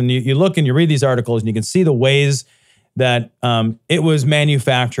crisis, and you look and you read these articles, and you can see the ways that it was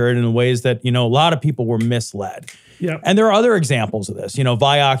manufactured, and the ways that a lot of people were misled. Yeah. And there are other examples of this.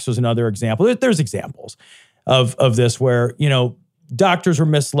 Vioxx was another example. There's examples of this where, doctors were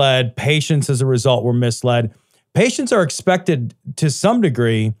misled, patients as a result were misled. Patients are expected to some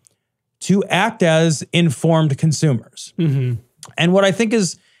degree to act as informed consumers. Mm-hmm. And what I think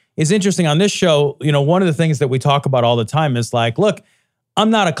is interesting on this show, one of the things that we talk about all the time is like, look, I'm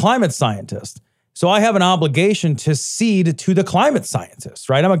not a climate scientist, so I have an obligation to cede to the climate scientists,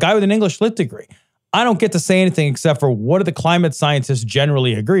 right? I'm a guy with an English lit degree. I don't get to say anything except for what do the climate scientists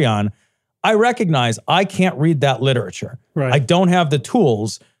generally agree on. I recognize I can't read that literature. Right. I don't have the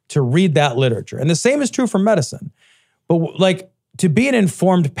tools to read that literature. And the same is true for medicine. But to be an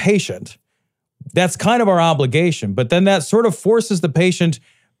informed patient, that's kind of our obligation. But then that sort of forces the patient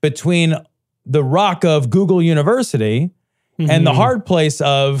between the rock of Google University and the hard place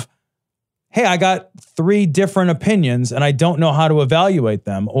of, hey, I got 3 different opinions and I don't know how to evaluate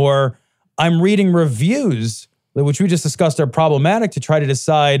them. Or I'm reading reviews, which we just discussed are problematic, to try to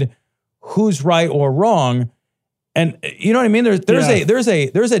decide who's right or wrong. And you know what I mean?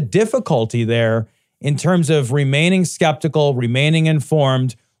 There's a difficulty there in terms of remaining skeptical, remaining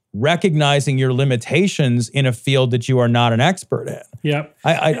informed, recognizing your limitations in a field that you are not an expert in. Yeah.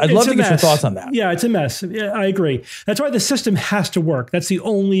 I'd love to get your thoughts on that. Yeah, it's a mess. Yeah, I agree. That's why the system has to work. That's the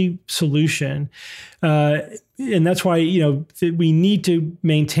only solution. And that's why, we need to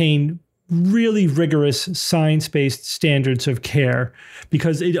maintain really rigorous science-based standards of care,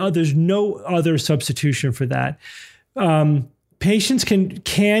 because there's no other substitution for that. Patients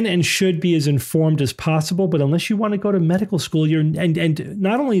can and should be as informed as possible, but unless you want to go to medical school, and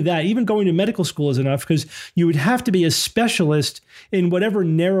not only that, even going to medical school is enough, because you would have to be a specialist in whatever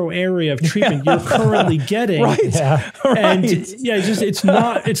narrow area of treatment you're currently getting. Right. Yeah. And it's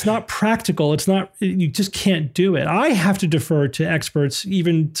not practical. You just can't do it. I have to defer to experts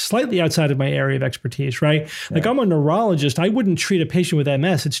even slightly outside of my area of expertise, right? Yeah. Like, I'm a neurologist. I wouldn't treat a patient with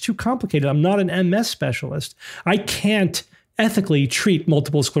MS. It's too complicated. I'm not an MS specialist. I can't ethically treat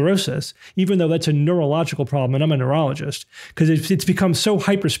multiple sclerosis, even though that's a neurological problem and I'm a neurologist, because it's become so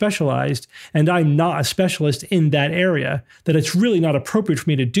hyper-specialized and I'm not a specialist in that area that it's really not appropriate for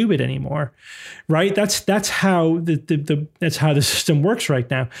me to do it anymore, right? That's how that's how the system works right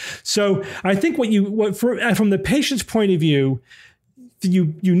now. So I think from the patient's point of view,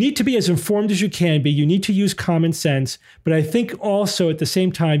 you need to be as informed as you can be. You need to use common sense, but I think also at the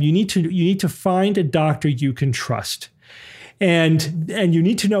same time you need to find a doctor you can trust. And you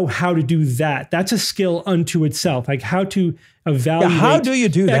need to know how to do that. That's a skill unto itself, like how to evaluate. How do you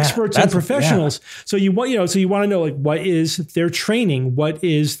do experts that? And professionals. Yeah. So you want to know, like, what is their training? What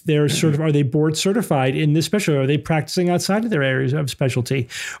is their are they board certified in this specialty? Are they practicing outside of their areas of specialty?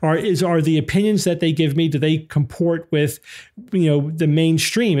 Are the opinions that they give me, do they comport with, the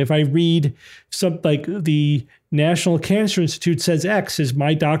mainstream? If I read like the National Cancer Institute says X, does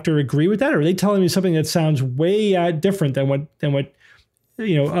my doctor agree with that? Or are they telling me something that sounds way different than what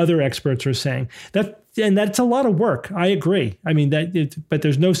other experts are saying. And that's a lot of work. I agree. I mean, but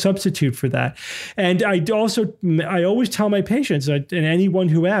there's no substitute for that. And I always tell my patients and anyone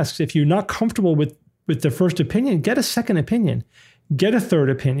who asks, if you're not comfortable with the first opinion, get a second opinion, get a third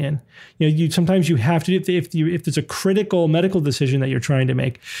opinion. Sometimes you have to, if there's a critical medical decision that you're trying to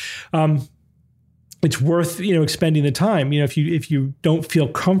make, it's worth, expending the time, if you don't feel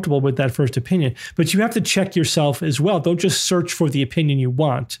comfortable with that first opinion, but you have to check yourself as well. Don't just search for the opinion you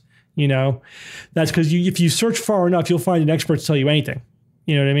want. That's because if you search far enough, you'll find an expert to tell you anything.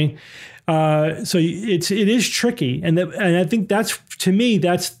 You know what I mean? So it is tricky. And I think to me,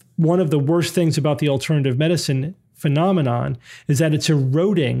 that's one of the worst things about the alternative medicine phenomenon, is that it's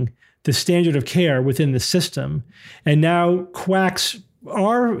eroding the standard of care within the system. And now quacks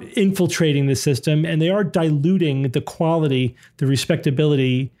are infiltrating the system, and they are diluting the quality, the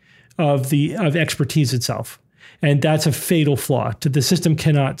respectability of expertise itself. And that's a fatal flaw. The system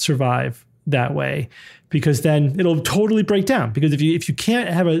cannot survive that way, because then it'll totally break down. Because if you can't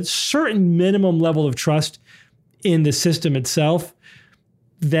have a certain minimum level of trust in the system itself,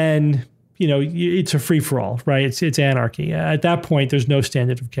 then it's a free for all, right? It's anarchy. At that point, there's no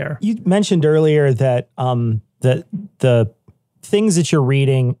standard of care. You mentioned earlier that the things that you're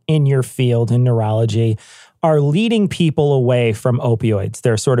reading in your field in neurology are leading people away from opioids.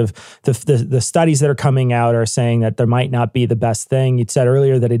 They're sort of the studies that are coming out are saying that there might not be the best thing. You'd said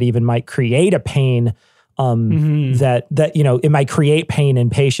earlier that it even might create a pain, that it might create pain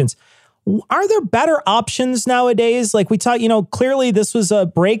in patients. Are there better options nowadays? Like we talked, clearly this was a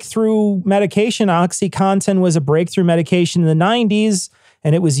breakthrough medication. OxyContin was a breakthrough medication in the 90s,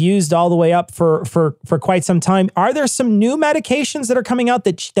 and it was used all the way up for quite some time. Are there some new medications that are coming out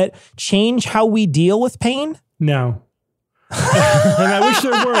that change how we deal with pain? No. And I wish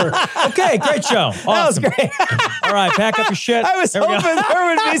there were. Okay, great show. Awesome. That was great. All right, pack up your shit. I was hoping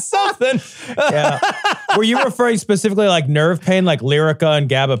there would be something. Yeah. Were you referring specifically like nerve pain, like Lyrica and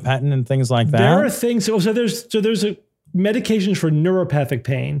gabapentin and things like that? There are things. So there's medications for neuropathic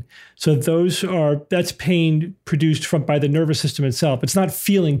pain. So that's pain produced by the nervous system itself. It's not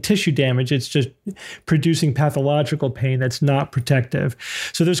feeling tissue damage. It's just producing pathological pain that's not protective.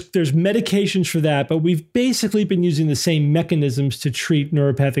 So there's medications for that, but we've basically been using the same mechanisms to treat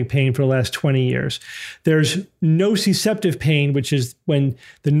neuropathic pain for the last 20 years. There's nociceptive pain, which is when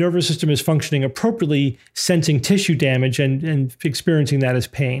the nervous system is functioning appropriately, sensing tissue damage and experiencing that as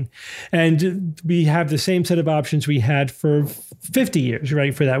pain. And we have the same set of options we had for 50 years,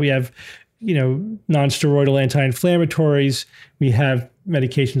 right? For that, we have, non-steroidal anti-inflammatories. We have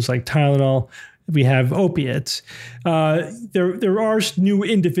medications like Tylenol. We have opiates. There are new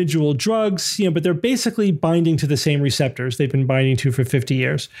individual drugs, but they're basically binding to the same receptors they've been binding to for 50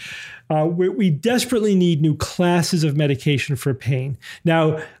 years. We desperately need new classes of medication for pain.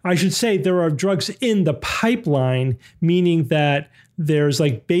 Now, I should say there are drugs in the pipeline, meaning that there's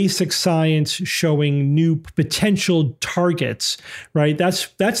like basic science showing new potential targets, right?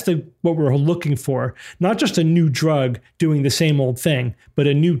 That's what we're looking for. Not just a new drug doing the same old thing, but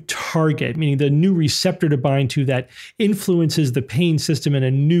a new target, meaning the new receptor to bind to that influences the pain system in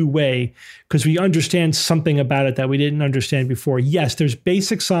a new way, because we understand something about it that we didn't understand before. Yes, there's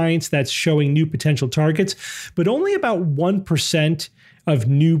basic science that's showing new potential targets, but only about 1% of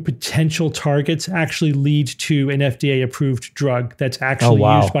new potential targets actually lead to an FDA-approved drug that's actually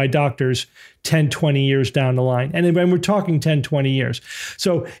used by doctors 10, 20 years down the line. And when we're talking 10, 20 years.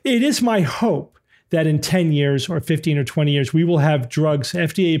 So it is my hope that in 10 years or 15 or 20 years, we will have drugs,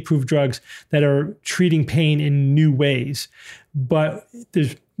 FDA-approved drugs, that are treating pain in new ways. But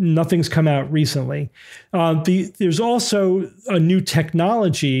nothing's come out recently. There's also new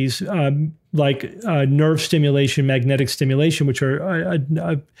technologies like nerve stimulation, magnetic stimulation, which are a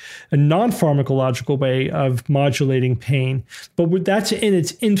non-pharmacological way of modulating pain. But that's in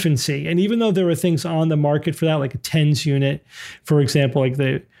its infancy. And even though there are things on the market for that, like a TENS unit, for example, like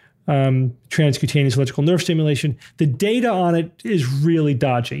the transcutaneous electrical nerve stimulation, the data on it is really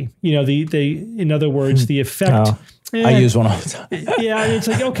dodgy. In other words, the effect... I use one all the time. Yeah, it's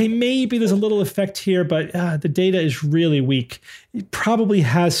like, okay, maybe there's a little effect here, but the data is really weak. It probably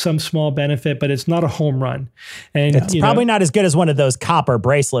has some small benefit, but it's not a home run. And it's probably not as good as one of those copper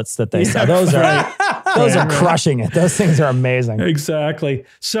bracelets that they sell. Those are crushing it. Those things are amazing. Exactly.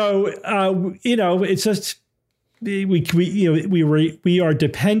 So, it's just... We are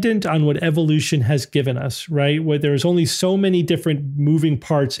dependent on what evolution has given us, right? Where there's only so many different moving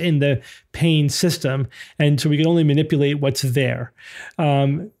parts in the pain system, and so we can only manipulate what's there.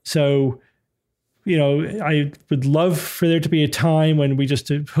 So I would love for there to be a time when we just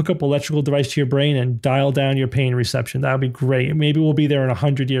hook up electrical device to your brain and dial down your pain reception. That would be great. Maybe we'll be there in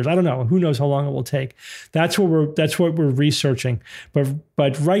 100 years. I don't know. Who knows how long it will take? That's what we're researching.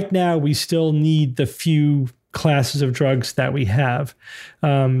 But right now we still need the few classes of drugs that we have.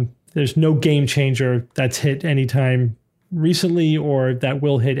 There's no game changer that's hit anytime recently or that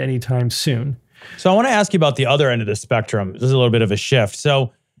will hit anytime soon. So I want to ask you about the other end of the spectrum. This is a little bit of a shift.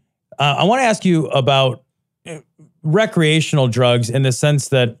 So I want to ask you about recreational drugs in the sense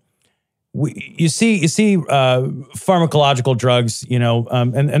that you see pharmacological drugs,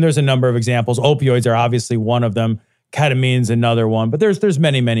 and there's a number of examples. Opioids are obviously one of them. Ketamine's another one, but there's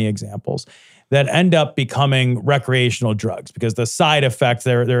many examples that end up becoming recreational drugs because the side effect,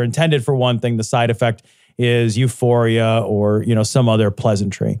 they're intended for one thing. The side effect is euphoria or, some other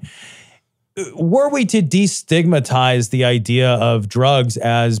pleasantry. Were we to destigmatize the idea of drugs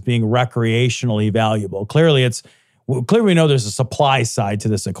as being recreationally valuable? Clearly we know there's a supply side to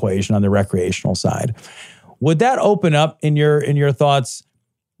this equation on the recreational side. Would that open up in your thoughts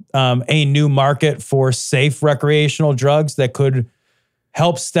a new market for safe recreational drugs that could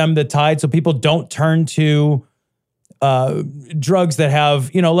help stem the tide so people don't turn to drugs that have,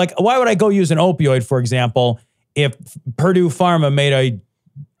 why would I go use an opioid, for example, if Purdue Pharma made a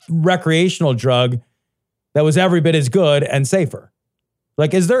recreational drug that was every bit as good and safer?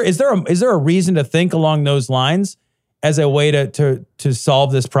 Like, is there a reason to think along those lines as a way to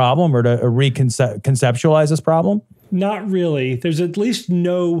solve this problem or to conceptualize this problem? Not really. There's at least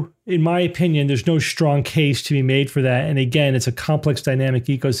in my opinion, there's no strong case to be made for that. And again, it's a complex dynamic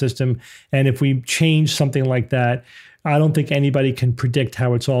ecosystem. And if we change something like that, I don't think anybody can predict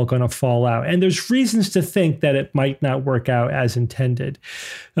how it's all going to fall out. And there's reasons to think that it might not work out as intended.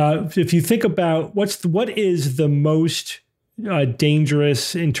 If you think about what is the most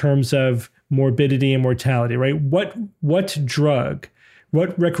dangerous in terms of morbidity and mortality, right? What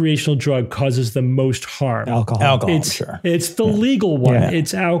recreational drug causes the most harm? Alcohol. It's the legal one. Yeah.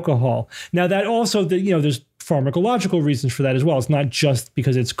 It's alcohol. Now that also, there's pharmacological reasons for that as well. It's not just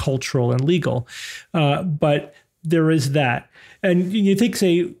because it's cultural and legal, but there is that. And you think,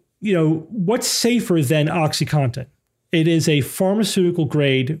 what's safer than OxyContin? It is a pharmaceutical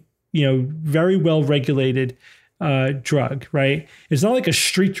grade, very well regulated drug, right? It's not like a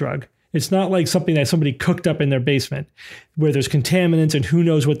street drug. It's not like something that somebody cooked up in their basement where there's contaminants and who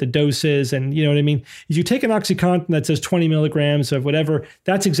knows what the dose is. And you know what I mean? If you take an OxyContin that says 20 milligrams of whatever,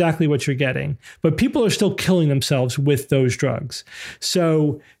 that's exactly what you're getting. But people are still killing themselves with those drugs.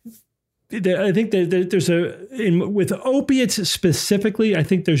 So I think that with opiates specifically, I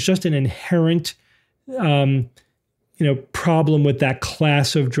think there's just an inherent problem with that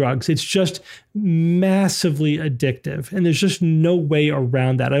class of drugs. It's just massively addictive, and there's just no way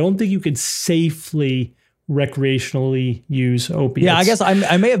around that. I don't think you could safely recreationally use opiates. Yeah, I guess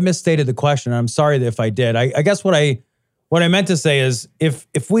I may have misstated the question. I'm sorry if I did. I guess what I meant to say is if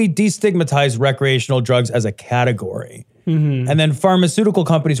we destigmatize recreational drugs as a category, and then pharmaceutical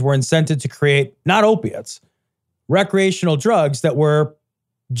companies were incented to create not opiates, recreational drugs that were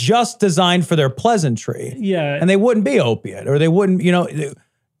just designed for their pleasantry. Yeah. And they wouldn't be opiate, or they wouldn't,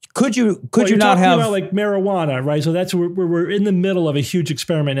 could you not have about like marijuana, right? So that's where we're in the middle of a huge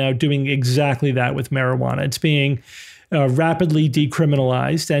experiment now doing exactly that with marijuana. It's being rapidly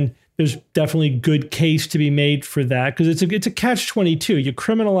decriminalized, and there's definitely good case to be made for that because it's a catch-22. You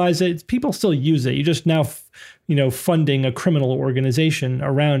criminalize it, people still use it. You just now funding a criminal organization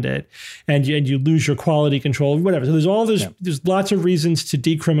around it, and you lose your quality control, whatever. So there's lots of reasons to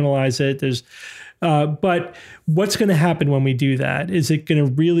decriminalize it. But what's going to happen when we do that? Is it going to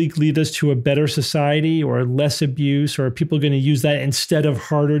really lead us to a better society or less abuse, or are people going to use that instead of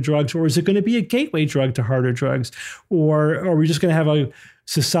harder drugs, or is it going to be a gateway drug to harder drugs, or are we just going to have a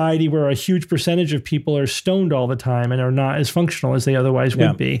society where a huge percentage of people are stoned all the time and are not as functional as they otherwise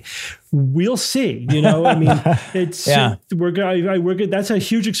would be? We'll see. I mean, it's we're good. That's a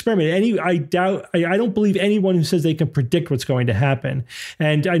huge experiment. I don't believe anyone who says they can predict what's going to happen.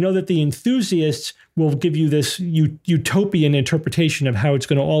 And I know that the enthusiasts will give you this utopian interpretation of how it's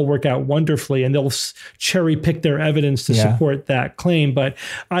going to all work out wonderfully, and they'll cherry pick their evidence to support that claim. But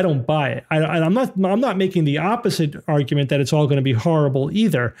I don't buy it. I'm not making the opposite argument that it's all going to be horrible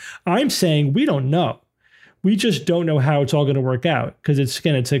either. I'm saying we don't know. We just don't know how it's all going to work out because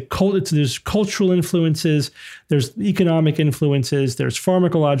there's cultural influences, there's economic influences, there's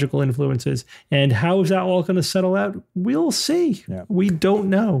pharmacological influences, and how is that all going to settle out? We'll see. Yeah. We don't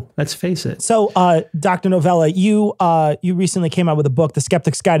know. Let's face it. So, Dr. Novella, you recently came out with a book, The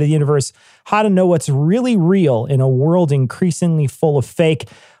Skeptic's Guide to the Universe: How to Know What's Really Real in a World Increasingly Full of Fake.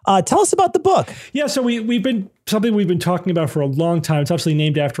 Tell us about the book. Yeah, so we've been talking about for a long time. It's obviously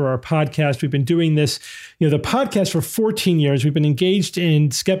named after our podcast. We've been doing this, the podcast for 14 years. We've been engaged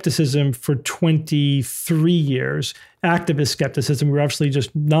in skepticism for 23 years. Activist skepticism. We were obviously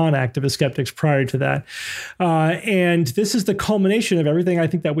just non-activist skeptics prior to that. And this is the culmination of everything I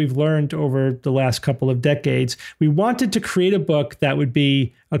think that we've learned over the last couple of decades. We wanted to create a book that would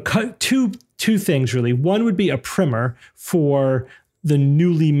be two things, really. One would be a primer for the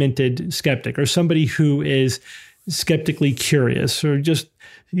newly minted skeptic, or somebody who is skeptically curious, or just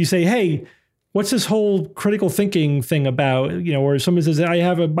you say, hey, what's this whole critical thinking thing about? Or someone says,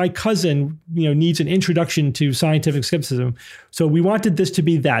 my cousin, needs an introduction to scientific skepticism. So we wanted this to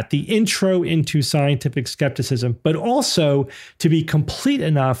be the intro into scientific skepticism, but also to be complete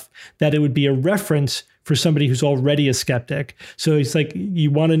enough that it would be a reference for somebody who's already a skeptic. So it's like,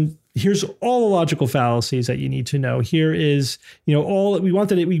 here's all the logical fallacies that you need to know. Here is,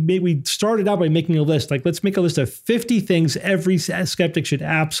 we started out by making a list, like, let's make a list of 50 things every skeptic should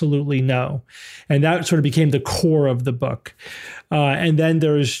absolutely know. And that sort of became the core of the book. And then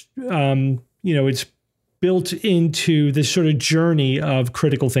there's, it's built into this sort of journey of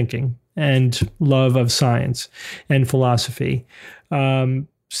critical thinking and love of science and philosophy. I'm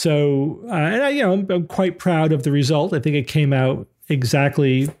quite proud of the result. I think it came out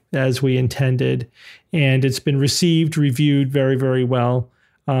exactly as we intended, and it's been reviewed very, very well.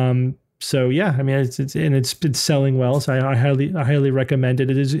 It's selling well. So I highly recommend it.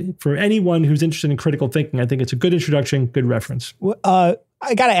 It is for anyone who's interested in critical thinking. I think it's a good introduction, good reference. I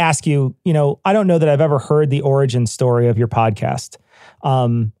got to ask you, I don't know that I've ever heard the origin story of your podcast.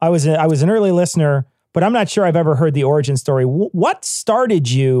 I was an early listener, but I'm not sure I've ever heard the origin story. What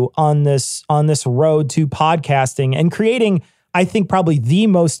started you on this road to podcasting and creating, I think, probably the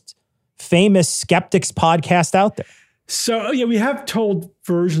most famous skeptics podcast out there? So, we have told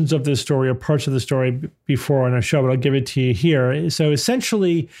versions of this story or parts of the story before on our show, but I'll give it to you here. So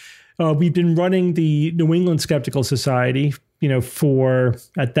essentially, we've been running the New England Skeptical Society, for,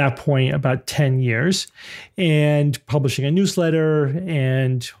 at that point, about 10 years, and publishing a newsletter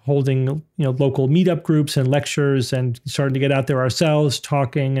and holding, local meetup groups and lectures, and starting to get out there ourselves,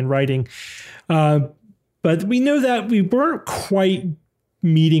 talking and writing. But we knew that we weren't quite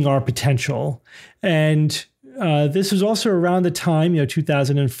meeting our potential. And this was also around the time,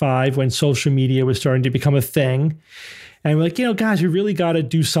 2005, when social media was starting to become a thing. And we're like, guys, we really got to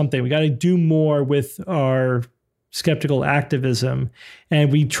do something. We got to do more with our skeptical activism.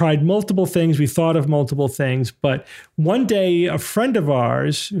 And we tried multiple things. We thought of multiple things. But one day, a friend of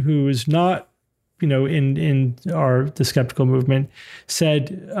ours who is not, in the skeptical movement said,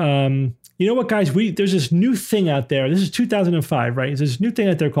 you know what, guys, there's this new thing out there. This is 2005, right? There's this new thing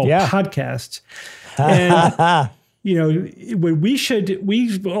out there called podcasts. And, we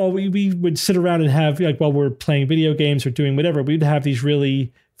would sit around and have, while we're playing video games or doing whatever, we'd have these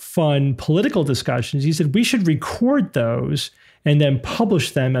really fun political discussions. He said, we should record those and then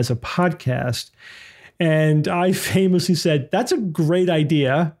publish them as a podcast. And I famously said, that's a great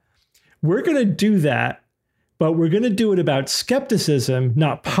idea. We're going to do that, but we're going to do it about skepticism,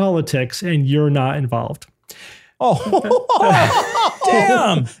 not politics, and you're not involved. Oh,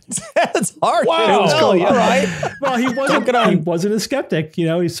 damn. That's hard. Wow. All right. Well, he wasn't a skeptic,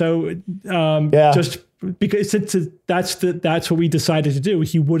 so just because that's what we decided to do.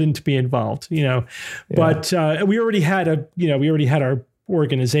 He wouldn't be involved, but we already had our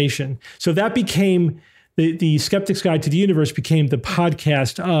organization. So that became the Skeptic's Guide to the Universe became the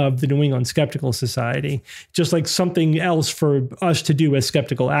podcast of the New England Skeptical Society, just like something else for us to do as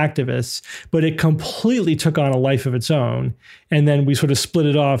skeptical activists, but it completely took on a life of its own. And then we sort of split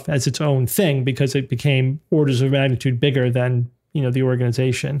it off as its own thing because it became orders of magnitude bigger than, the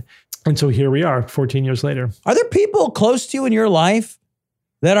organization. And so here we are 14 years later. Are there people close to you in your life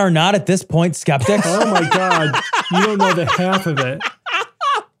that are not at this point skeptics? Oh my God. You don't know the half of it.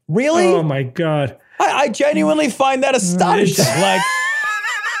 Really? Oh my God. I genuinely find that astonishing.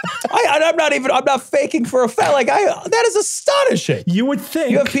 I'm not faking for a fact. That is astonishing. You would think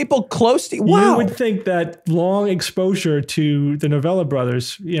you have people close to you. Wow. You would think that long exposure to the Novella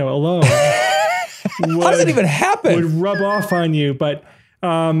brothers, alone. How does it even happen? Would rub off on you. But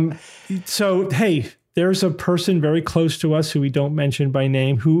so, hey, there's a person very close to us who we don't mention by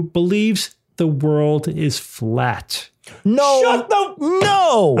name who believes the world is flat. No.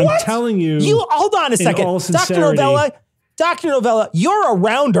 No. I'm telling you. You hold on a second. Dr. Novella, you're a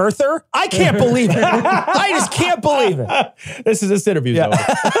round earther. I can't believe it. I just can't believe it. This interview's over.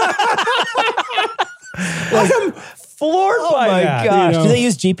 I'm floored by that. Oh my gosh. Do they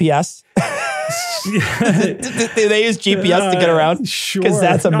use GPS? Do they use GPS to get around? Sure. Because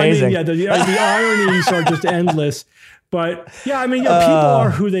that's amazing. I mean, the ironies are just endless. But yeah, I mean, people are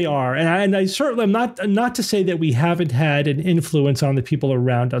who they are. And I certainly am not to say that we haven't had an influence on the people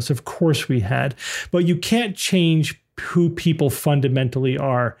around us. Of course we had. But you can't change who people fundamentally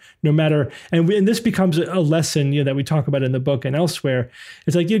are, no matter, and this becomes a lesson, that we talk about in the book and elsewhere.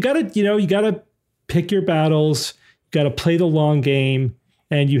 It's like, you gotta pick your battles, you gotta play the long game,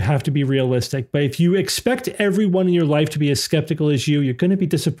 and you have to be realistic. But if you expect everyone in your life to be as skeptical as you're going to be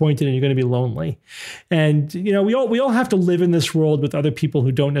disappointed and you're going to be lonely. And, we all have to live in this world with other people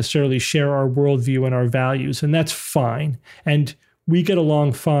who don't necessarily share our worldview and our values, and that's fine. And we get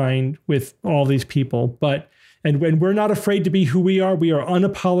along fine with all these people, and when we're not afraid to be who we are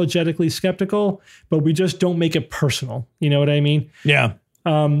unapologetically skeptical, but we just don't make it personal. You know what I mean? Yeah.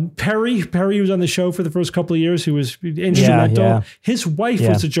 Perry was on the show for the first couple of years, who was instrumental. Yeah. His wife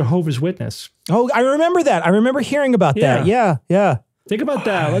was a Jehovah's Witness. Oh, I remember that. I remember hearing about that. Yeah. Think about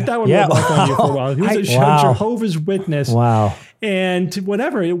that. Let that one rub off on you for a while. He was a Jehovah's Witness. Wow. And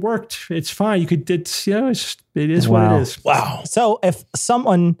whatever, it worked. It's fine. It is what it is. Wow. So if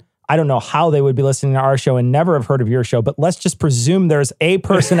someone, I don't know how they would be listening to our show and never have heard of your show, but let's just presume there's a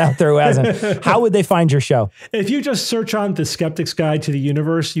person out there who hasn't. How would they find your show? If you just search on The Skeptic's Guide to the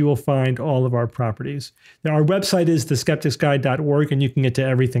Universe, you will find all of our properties. Our website is theskepticsguide.org, and you can get to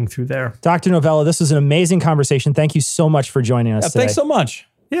everything through there. Dr. Novella, this was an amazing conversation. Thank you so much for joining us today. Thanks so much.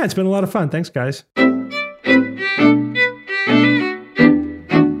 Yeah, it's been a lot of fun. Thanks, guys.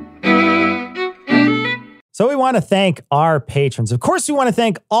 So we want to thank our patrons. Of course, we want to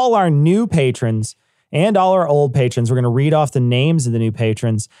thank all our new patrons and all our old patrons. We're going to read off the names of the new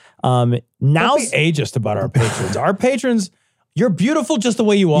patrons. Don't be ageist about our patrons. Our patrons, you're beautiful just the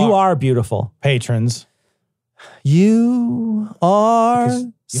way you are. You are beautiful. Patrons. You are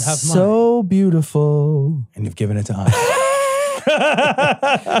you have so beautiful. And you've given it to us.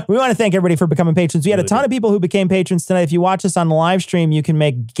 We want to thank everybody for becoming patrons. We had a ton of people who became patrons tonight. If you watch us on the live stream, you can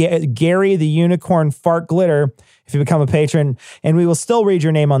make Gary the Unicorn fart glitter if you become a patron, and we will still read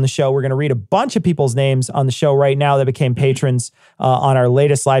your name on the show. We're going to read a bunch of people's names on the show right now that became patrons on our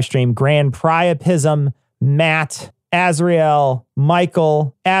latest live stream. Grand Priapism, Matt, Azrael,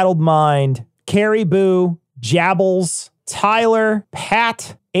 Michael, Addled Mind, Carrie Boo, Jabbles, Tyler,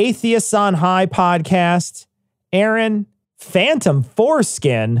 Pat, Atheists on High Podcast, Aaron, Phantom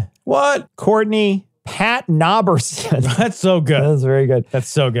Foreskin. What? Courtney, Pat Noberson. That's so good. That's very good. That's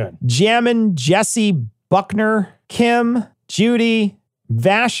so good. Jammin, Jesse Buckner, Kim, Judy,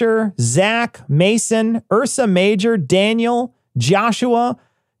 Vasher, Zach, Mason, Ursa Major, Daniel, Joshua,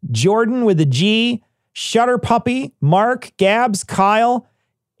 Jordan with a G, Shutter Puppy, Mark, Gabs, Kyle,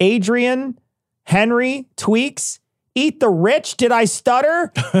 Adrian, Henry, Tweaks, Eat the Rich. Did I stutter?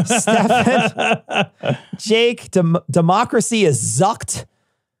 Stefan, Jake, Democracy is Zucked,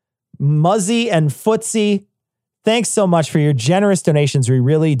 Muzzy, and Footsie. Thanks so much for your generous donations. We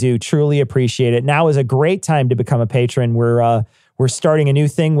really do truly appreciate it. Now is a great time to become a patron. We're starting a new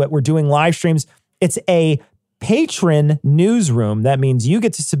thing. We're doing live streams. It's a patron newsroom. That means you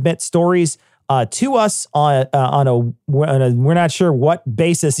get to submit stories to us on a we're not sure what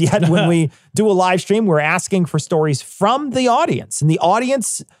basis yet. When we do a live stream, we're asking for stories from the audience, and the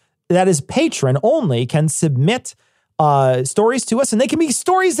audience that is patron only can submit stories to us, and they can be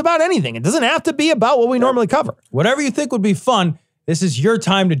stories about anything. It doesn't have to be about what we normally cover. Whatever you think would be fun. This is your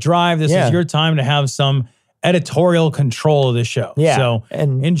time to drive. This is your time to have some editorial control of the show. Yeah. So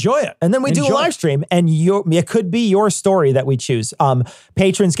enjoy it. And then we do a live stream, and it could be your story that we choose.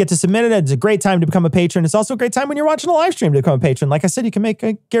 Patrons get to submit it. It's a great time to become a patron. It's also a great time when you're watching a live stream to become a patron. Like I said, you can make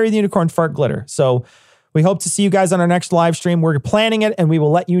a Gary the Unicorn fart glitter. So we hope to see you guys on our next live stream. We're planning it, and we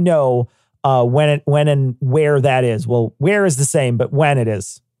will let you know when and where that is. Well, where is the same, but when it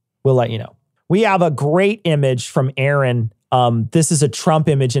is, we'll let you know. We have a great image from Aaron. This is a Trump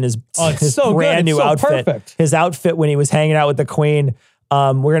image in his so brand new outfit. Perfect. His outfit when he was hanging out with the Queen.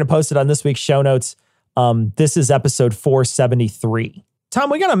 We're going to post it on this week's show notes. This is episode 473. Tom,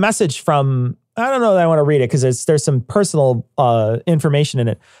 we got a message from, I don't know that I want to read it because there's some personal information in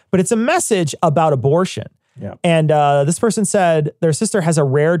it, but it's a message about abortion. Yeah. And this person said their sister has a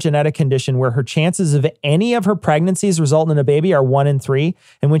rare genetic condition where her chances of any of her pregnancies resulting in a baby are 1 in 3.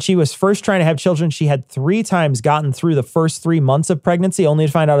 And when she was first trying to have children, she had 3 times gotten through the first 3 months of pregnancy, only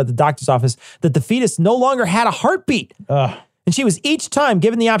to find out at the doctor's office that the fetus no longer had a heartbeat. And she was each time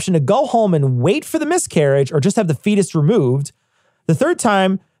given the option to go home and wait for the miscarriage or just have the fetus removed. The third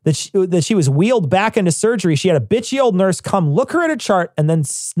time that she was wheeled back into surgery, she had a bitchy old nurse come look her at a chart and then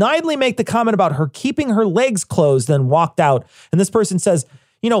snidely make the comment about her keeping her legs closed, then walked out. And this person says,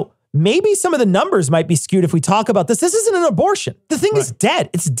 maybe some of the numbers might be skewed if we talk about this. This isn't an abortion. The thing is dead.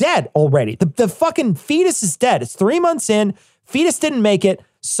 It's dead already. The fucking fetus is dead. It's 3 months in. Fetus didn't make it.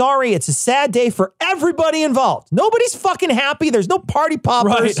 Sorry, it's a sad day for everybody involved. Nobody's fucking happy. There's no party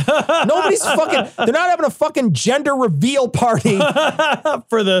poppers. Nobody's fucking, they're not having a fucking gender reveal party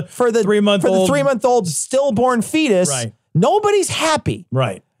for the 3-month-old stillborn fetus. Right. Nobody's happy.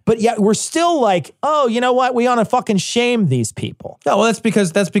 Right. But yet we're still like, oh, you know what? We want to fucking shame these people. No, well, that's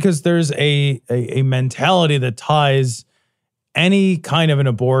because there's a mentality that ties any kind of an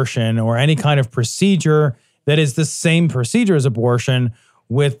abortion or any kind of procedure that is the same procedure as abortion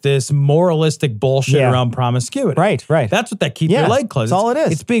with this moralistic bullshit around promiscuity. Right. That's what that keep your leg closed. That's all it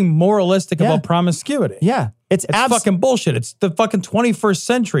is. It's being moralistic about promiscuity. Yeah. It's fucking bullshit. It's the fucking 21st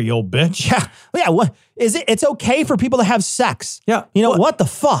century, you old bitch. Yeah. What is it? It's okay for people to have sex. Yeah. You know, what the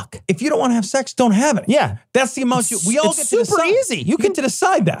fuck? If you don't want to have sex, don't have it. Yeah. That's the amount we all get to decide. Super easy. You get to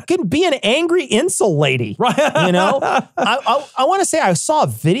decide that. You can be an angry insult lady. Right. You know? I want to say I saw a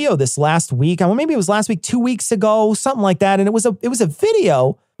video this last week. Maybe it was last week, 2 weeks ago, something like that. And it was a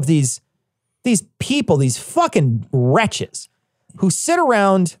video of these people, these fucking wretches who sit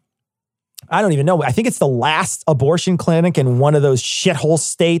around. I don't even know. I think it's the last abortion clinic in one of those shithole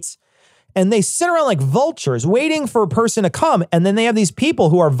states. And they sit around like vultures waiting for a person to come. And then they have these people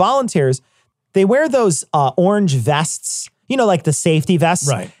who are volunteers. They wear those orange vests, you know, like the safety vests.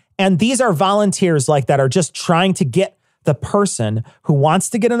 Right. And these are volunteers like that are just trying to get the person who wants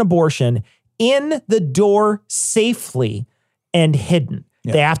to get an abortion in the door safely and hidden.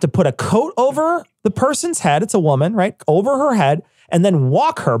 Yeah. They have to put a coat over the person's head. It's a woman, right? Over her head. And then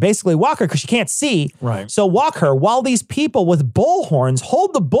basically walk her because she can't see. Right. So walk her while these people with bullhorns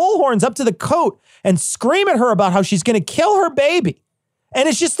hold the bullhorns up to the coat and scream at her about how she's going to kill her baby. And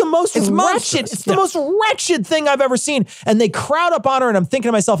it's just the most wretched. It's the most wretched thing I've ever seen. And they crowd up on her, and I'm thinking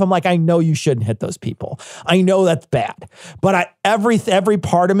to myself, I'm like, I know you shouldn't hit those people. I know that's bad, but every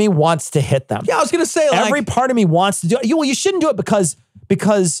part of me wants to hit them. Yeah, I was going to say, every part of me wants to do it. Well, you shouldn't do it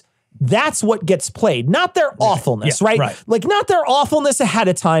because that's what gets played, not their awfulness, right? Like not their awfulness ahead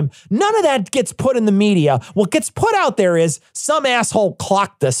of time. None of that gets put in the media. What gets put out there is some asshole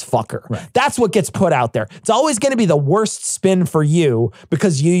clocked this fucker. Right. That's what gets put out there. It's always going to be the worst spin for you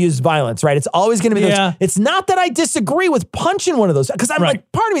because you use violence, right? It's always going to be it's not that I disagree with punching one of those, because I'm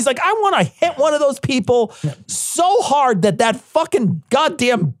like, part of me is like, I want to hit one of those people so hard that fucking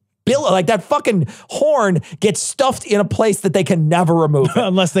goddamn like that fucking horn gets stuffed in a place that they can never remove it.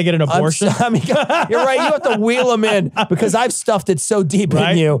 Unless they get an abortion. I mean, you're right. You have to wheel them in because I've stuffed it so deep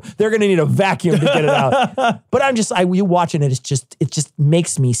in you. They're going to need a vacuum to get it out. But you watching it, it just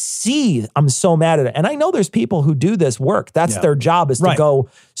makes me seethe. I'm so mad at it. And I know there's people who do this work. That's their job, is to go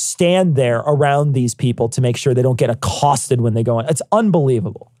stand there around these people to make sure they don't get accosted when they go in. It's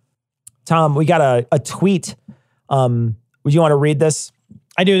unbelievable. Tom, we got a tweet. Would you want to read this?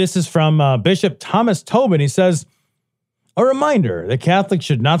 I do. This is from Bishop Thomas Tobin. He says, a reminder that Catholics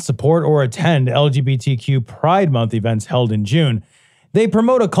should not support or attend LGBTQ Pride Month events held in June. They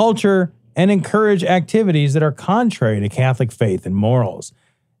promote a culture and encourage activities that are contrary to Catholic faith and morals.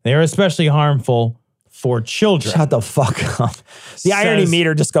 They are especially harmful for children. Shut the fuck up. The irony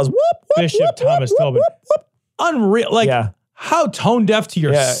meter just goes, whoop, whoop, Bishop whoop, Thomas whoop, Tobin. Whoop, whoop. Unreal. Like, how tone deaf to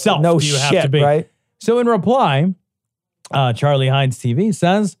yourself do you have to be? Right? So in reply, Charlie Hines TV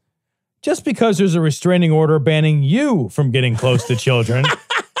says, just because there's a restraining order banning you from getting close to children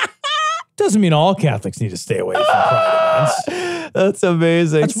doesn't mean all Catholics need to stay away from pride events. That's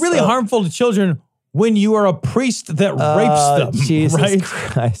amazing. That's really harmful to children when you are a priest that rapes them. Jesus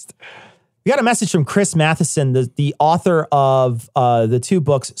Christ. We got a message from Chris Matheson, the author of the two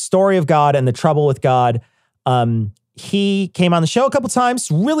books, Story of God and The Trouble with God. He came on the show a couple times.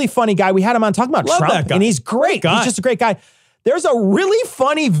 Really funny guy. We had him on talking about Trump, that guy. And he's great. He's just a great guy. There's a really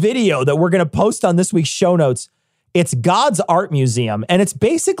funny video that we're going to post on this week's show notes. It's God's Art Museum, and it's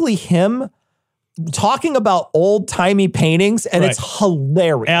basically him talking about old-timey paintings, and it's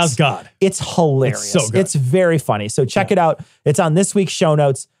hilarious. As God. It's hilarious. It's so good. It's very funny. So check it out. It's on this week's show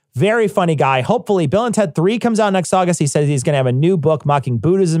notes. Very funny guy. Hopefully, Bill and Ted 3 comes out next August. He says he's going to have a new book mocking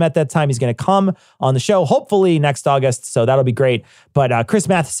Buddhism at that time. He's going to come on the show, hopefully next August. So that'll be great. But Chris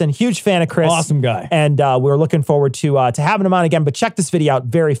Matheson, huge fan of Chris. Awesome guy. And we're looking forward to having him on again. But check this video out.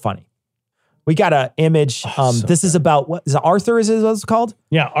 Very funny. We got an image. This is about, what is it, Arthur? Is it what it's called?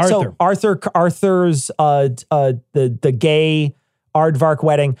 Yeah, Arthur. So Arthur's the gay aardvark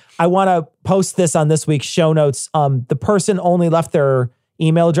wedding. I want to post this on this week's show notes. The person only left their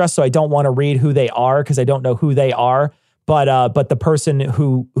email address, so I don't want to read who they are because I don't know who they are. But the person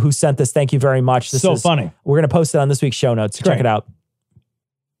who sent this, thank you very much. This is funny. We're gonna post it on this week's show notes. Check it out.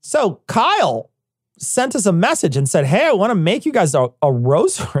 So Kyle sent us a message and said, hey, I want to make you guys a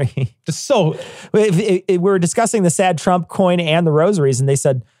rosary. So we were discussing the sad Trump coin and the rosaries, and they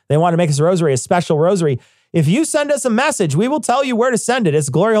said they want to make us a rosary, a special rosary. If you send us a message, we will tell you where to send it. It's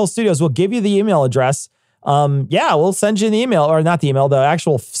Glory Hole Studios. We'll give you the email address. We'll send you the email, or not the email, the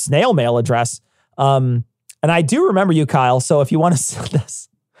actual snail mail address. And I do remember you, Kyle. So if you want to send us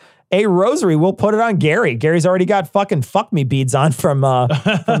a rosary, we'll put it on Gary. Gary's already got fucking fuck me beads on from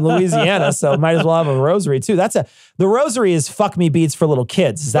Louisiana, so might as well have a rosary too. The rosary is fuck me beads for little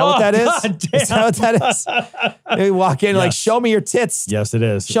kids. Is that what that is? Is that what that is? They walk in like, show me your tits. Yes, it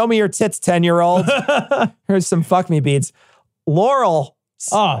is. Show me your tits, 10-year-old. Here's some fuck me beads. Laurel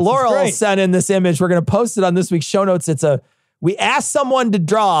sent in this image. We're going to post it on this week's show notes. We asked someone to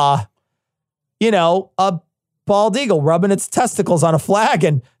draw, a bald eagle rubbing its testicles on a flag.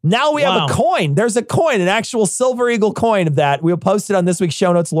 And now we have a coin. There's a coin, an actual silver eagle coin of that. We'll post it on this week's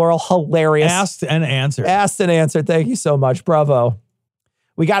show notes. Laurel, hilarious. Asked and answered. Thank you so much. Bravo.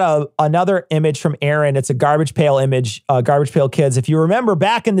 We got another image from Aaron. It's a Garbage Pail image, Garbage Pail Kids. If you remember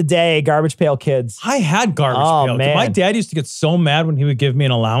back in the day, Garbage Pail Kids. I had Garbage Pail. Man. My dad used to get so mad when he would give me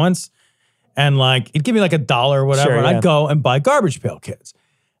an allowance, and he'd give me $1 or whatever, and I'd go and buy Garbage Pail Kids.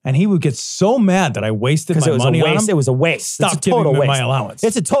 And he would get so mad that I wasted my money on him. It was a waste. Stop giving him my allowance.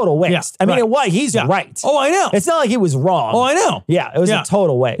 It's a total waste. Yeah, he's right. Oh, I know. It's not like he was wrong. Oh, I know. Yeah, it was a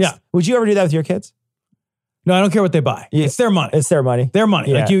total waste. Yeah. Would you ever do that with your kids? No, I don't care what they buy. Yeah. It's their money. It's their money. Their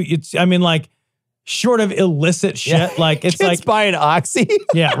money. Yeah. Short of illicit shit, Kids buying Oxy.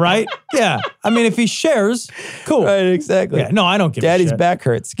 Yeah, right? Yeah. If he shares, cool. Right, exactly. Yeah, no, I don't give Daddy's a shit. back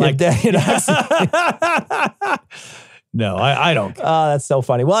hurts. Give Daddy an Oxy. No, I don't care. Oh, that's so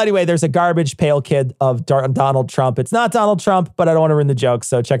funny. Well, anyway, there's a Garbage Pail Kid of Donald Trump. It's not Donald Trump, but I don't want to ruin the joke,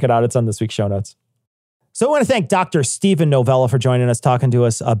 so check it out. It's on this week's show notes. So I want to thank Dr. Stephen Novella for joining us, talking to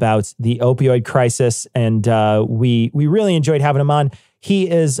us about the opioid crisis, and we really enjoyed having him on. He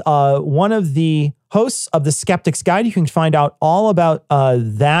is one of the hosts of The Skeptic's Guide. You can find out all about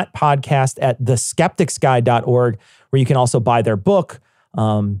that podcast at theskepticsguide.org, where you can also buy their book,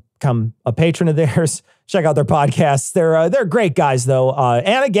 become a patron of theirs, check out their podcasts. They're great guys, though.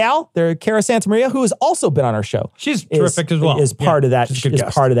 Anna Gal, they're Cara Santamaria, who has also been on our show. She's terrific as well. Is part of that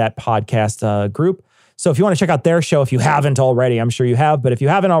podcast group. So if you want to check out their show, if you haven't already, I'm sure you have, but if you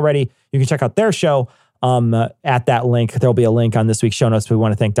haven't already, you can check out their show at that link. There'll be a link on this week's show notes. We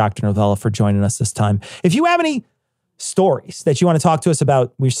want to thank Dr. Novella for joining us this time. If you have any stories that you want to talk to us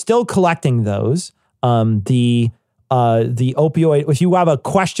about, we're still collecting those. The opioid, if you have a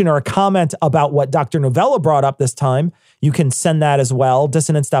question or a comment about what Dr. Novella brought up this time, you can send that as well.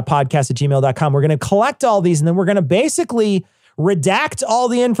 dissonance.podcast@gmail.com. We're going to collect all these, and then we're going to basically redact all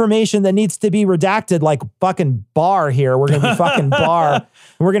the information that needs to be redacted, like fucking Barr here. We're going to be fucking Barr.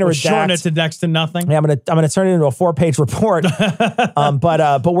 We're going to shorten it to next to nothing. Yeah, I'm going to turn it into a 4-page report.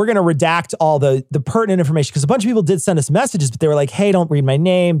 But we're going to redact all the pertinent information, because a bunch of people did send us messages, but they were like, hey, don't read my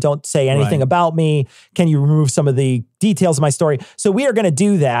name. Don't say anything about me. Can you remove some of the details of my story? So we are going to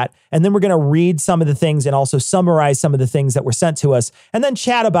do that. And then we're going to read some of the things and also summarize some of the things that were sent to us, and then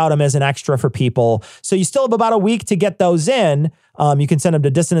chat about them as an extra for people. So you still have about a week to get those in. You can send them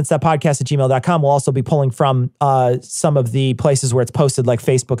to dissonance.podcast@gmail.com. We'll also be pulling from some of the places where it's posted, like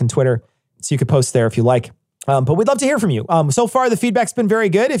Facebook and Twitter. So you could post there if you like. But we'd love to hear from you. So far, the feedback's been very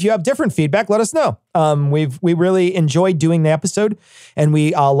good. If you have different feedback, let us know. We really enjoyed doing the episode, and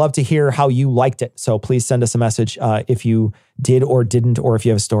we love to hear how you liked it. So please send us a message if you did or didn't, or if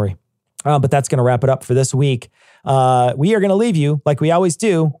you have a story. But that's going to wrap it up for this week. We are going to leave you, like we always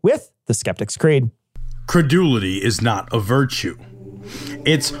do, with the Skeptic's Creed. Credulity is not a virtue.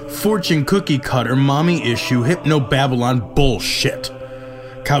 It's fortune cookie cutter, mommy issue, hypno-Babylon bullshit.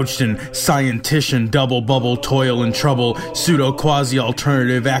 Couched in scientician, double bubble, toil and trouble, pseudo quasi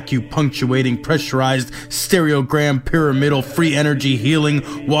alternative, acupunctuating, pressurized, stereogram, pyramidal, free energy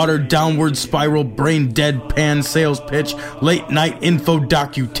healing, watered downward spiral, brain deadpan sales pitch, late night info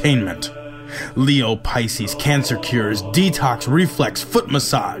docutainment. Leo, Pisces, cancer cures, detox, reflex, foot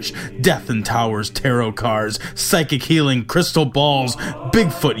massage, death and towers, tarot cards, psychic healing, crystal balls,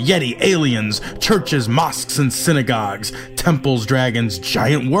 Bigfoot, Yeti, aliens, churches, mosques and synagogues, temples, dragons,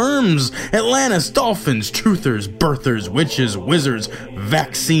 giant worms, Atlantis, dolphins, truthers, birthers, witches, wizards,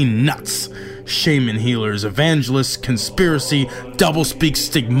 vaccine nuts, shaman healers, evangelists, conspiracy, doublespeak,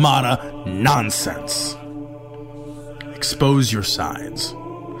 stigmata, nonsense. Expose your sides.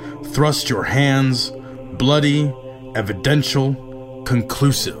 Thrust your hands, bloody, evidential,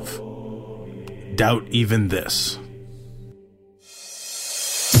 conclusive. Doubt even this.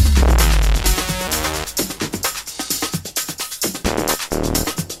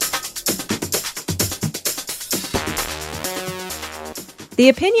 The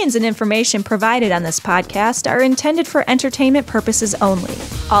opinions and information provided on this podcast are intended for entertainment purposes only.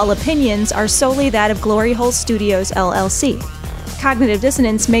 All opinions are solely that of Glory Hole Studios, LLC. Cognitive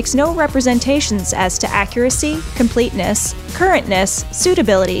Dissonance makes no representations as to accuracy, completeness, currentness,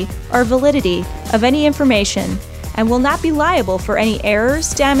 suitability, or validity of any information, and will not be liable for any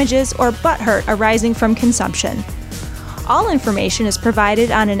errors, damages, or butthurt arising from consumption. All information is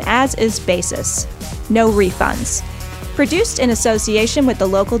provided on an as-is basis. No refunds. Produced in association with the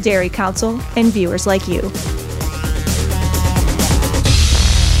local Dairy Council and viewers like you.